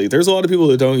correctly. There's a lot of people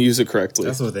that don't use it correctly.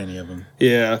 That's with any of them.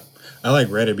 Yeah, I like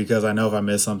Reddit because I know if I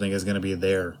miss something, it's going to be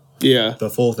there. yeah. The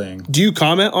full thing. Do you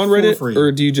comment on Reddit free. or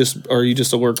are you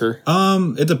just a lurker?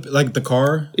 Like the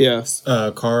car. Yeah.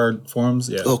 Car forums.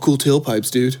 Yeah. Oh, cool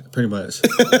tailpipes, dude. Pretty much.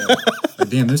 Yeah. Like,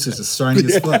 damn, this is just shiny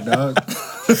as fuck, dog.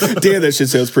 Damn, that shit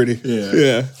sounds pretty.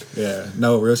 Yeah. Yeah.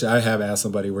 No, real shit. I have asked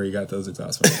somebody where you got those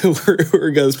exhaust fans. Where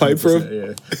got his pipe from?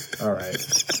 Yeah. All right.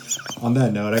 On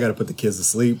that note, I got to put the kids to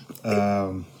sleep.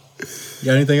 You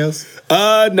got anything else?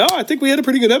 No, I think we had a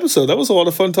pretty good episode. That was a lot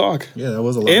of fun talk. Yeah, that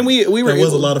was a lot. And we were that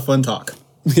was a able- lot of fun talk.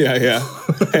 Yeah.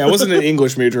 Hey, I wasn't an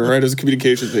English major, right? I was a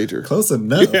communications major. Close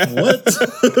enough. What?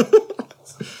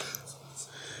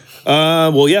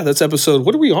 Well, yeah, that's episode.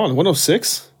 What are we on?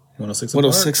 106? 106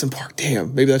 106 in Park.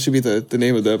 Damn, maybe that should be the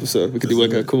name of the episode. We could do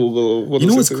like a cool little 106. You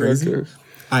know what's in crazy? Park.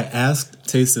 I asked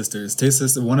Taste Sisters. Taste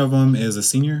Sister, one of them is a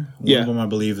senior. One of them, I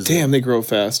believe, is Damn, they grow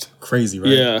fast. crazy,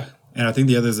 right? Yeah. And I think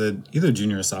the other is either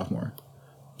junior or sophomore.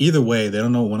 Either way, they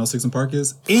don't know what 106 in Park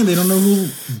is, and they don't know who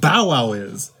Bow Wow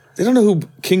is. They don't know who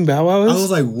King Bow Wow is? I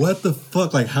was like, what the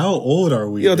fuck? Like, how old are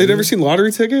we? Yo, they dude? never seen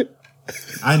Lottery Ticket?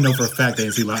 I know for a fact they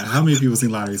didn't see Lottery. How many people seen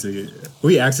Lottery Ticket?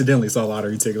 We accidentally saw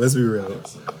Lottery Ticket. Let's be real.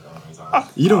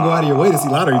 You don't go out of your way to see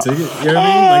Lottery Ticket. You know what I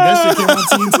mean? Like, that shit came on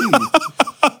TNT.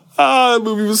 Ah, that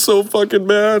movie was so fucking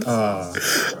bad. Oh,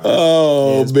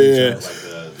 Yeah, it's man.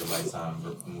 pretty Like the Lifetime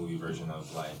movie version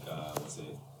of like what's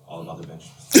it? All About the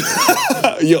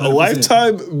Benjamins. Yo, a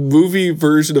Lifetime movie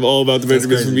version of All About the That's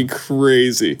Benjamins would be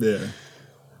crazy. Yeah.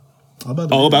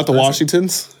 All About the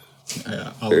Washingtons?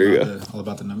 Yeah, There you go. all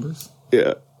about the numbers.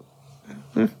 Yeah.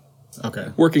 Okay.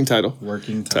 Working title.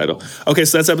 Working Title. Okay,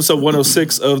 so that's episode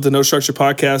 106 of the No Structure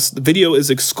Podcast. The video is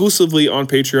exclusively on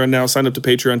Patreon now. Sign up to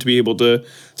Patreon to be able to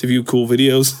view cool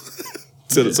videos.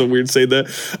 It's so weird to say that.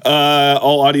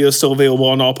 All audio is still available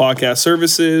on all podcast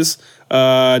services.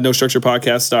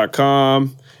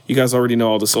 NoStructurePodcast.com. You guys already know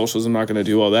all the socials. I'm not going to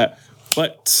do all that.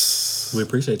 But We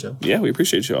appreciate y'all. yeah, we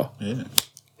appreciate y'all. Yeah.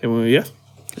 And yeah,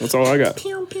 that's all I got.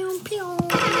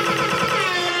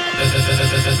 This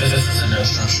is a No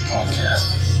Structure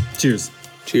Podcast. Cheers.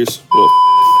 Cheers. Whoa.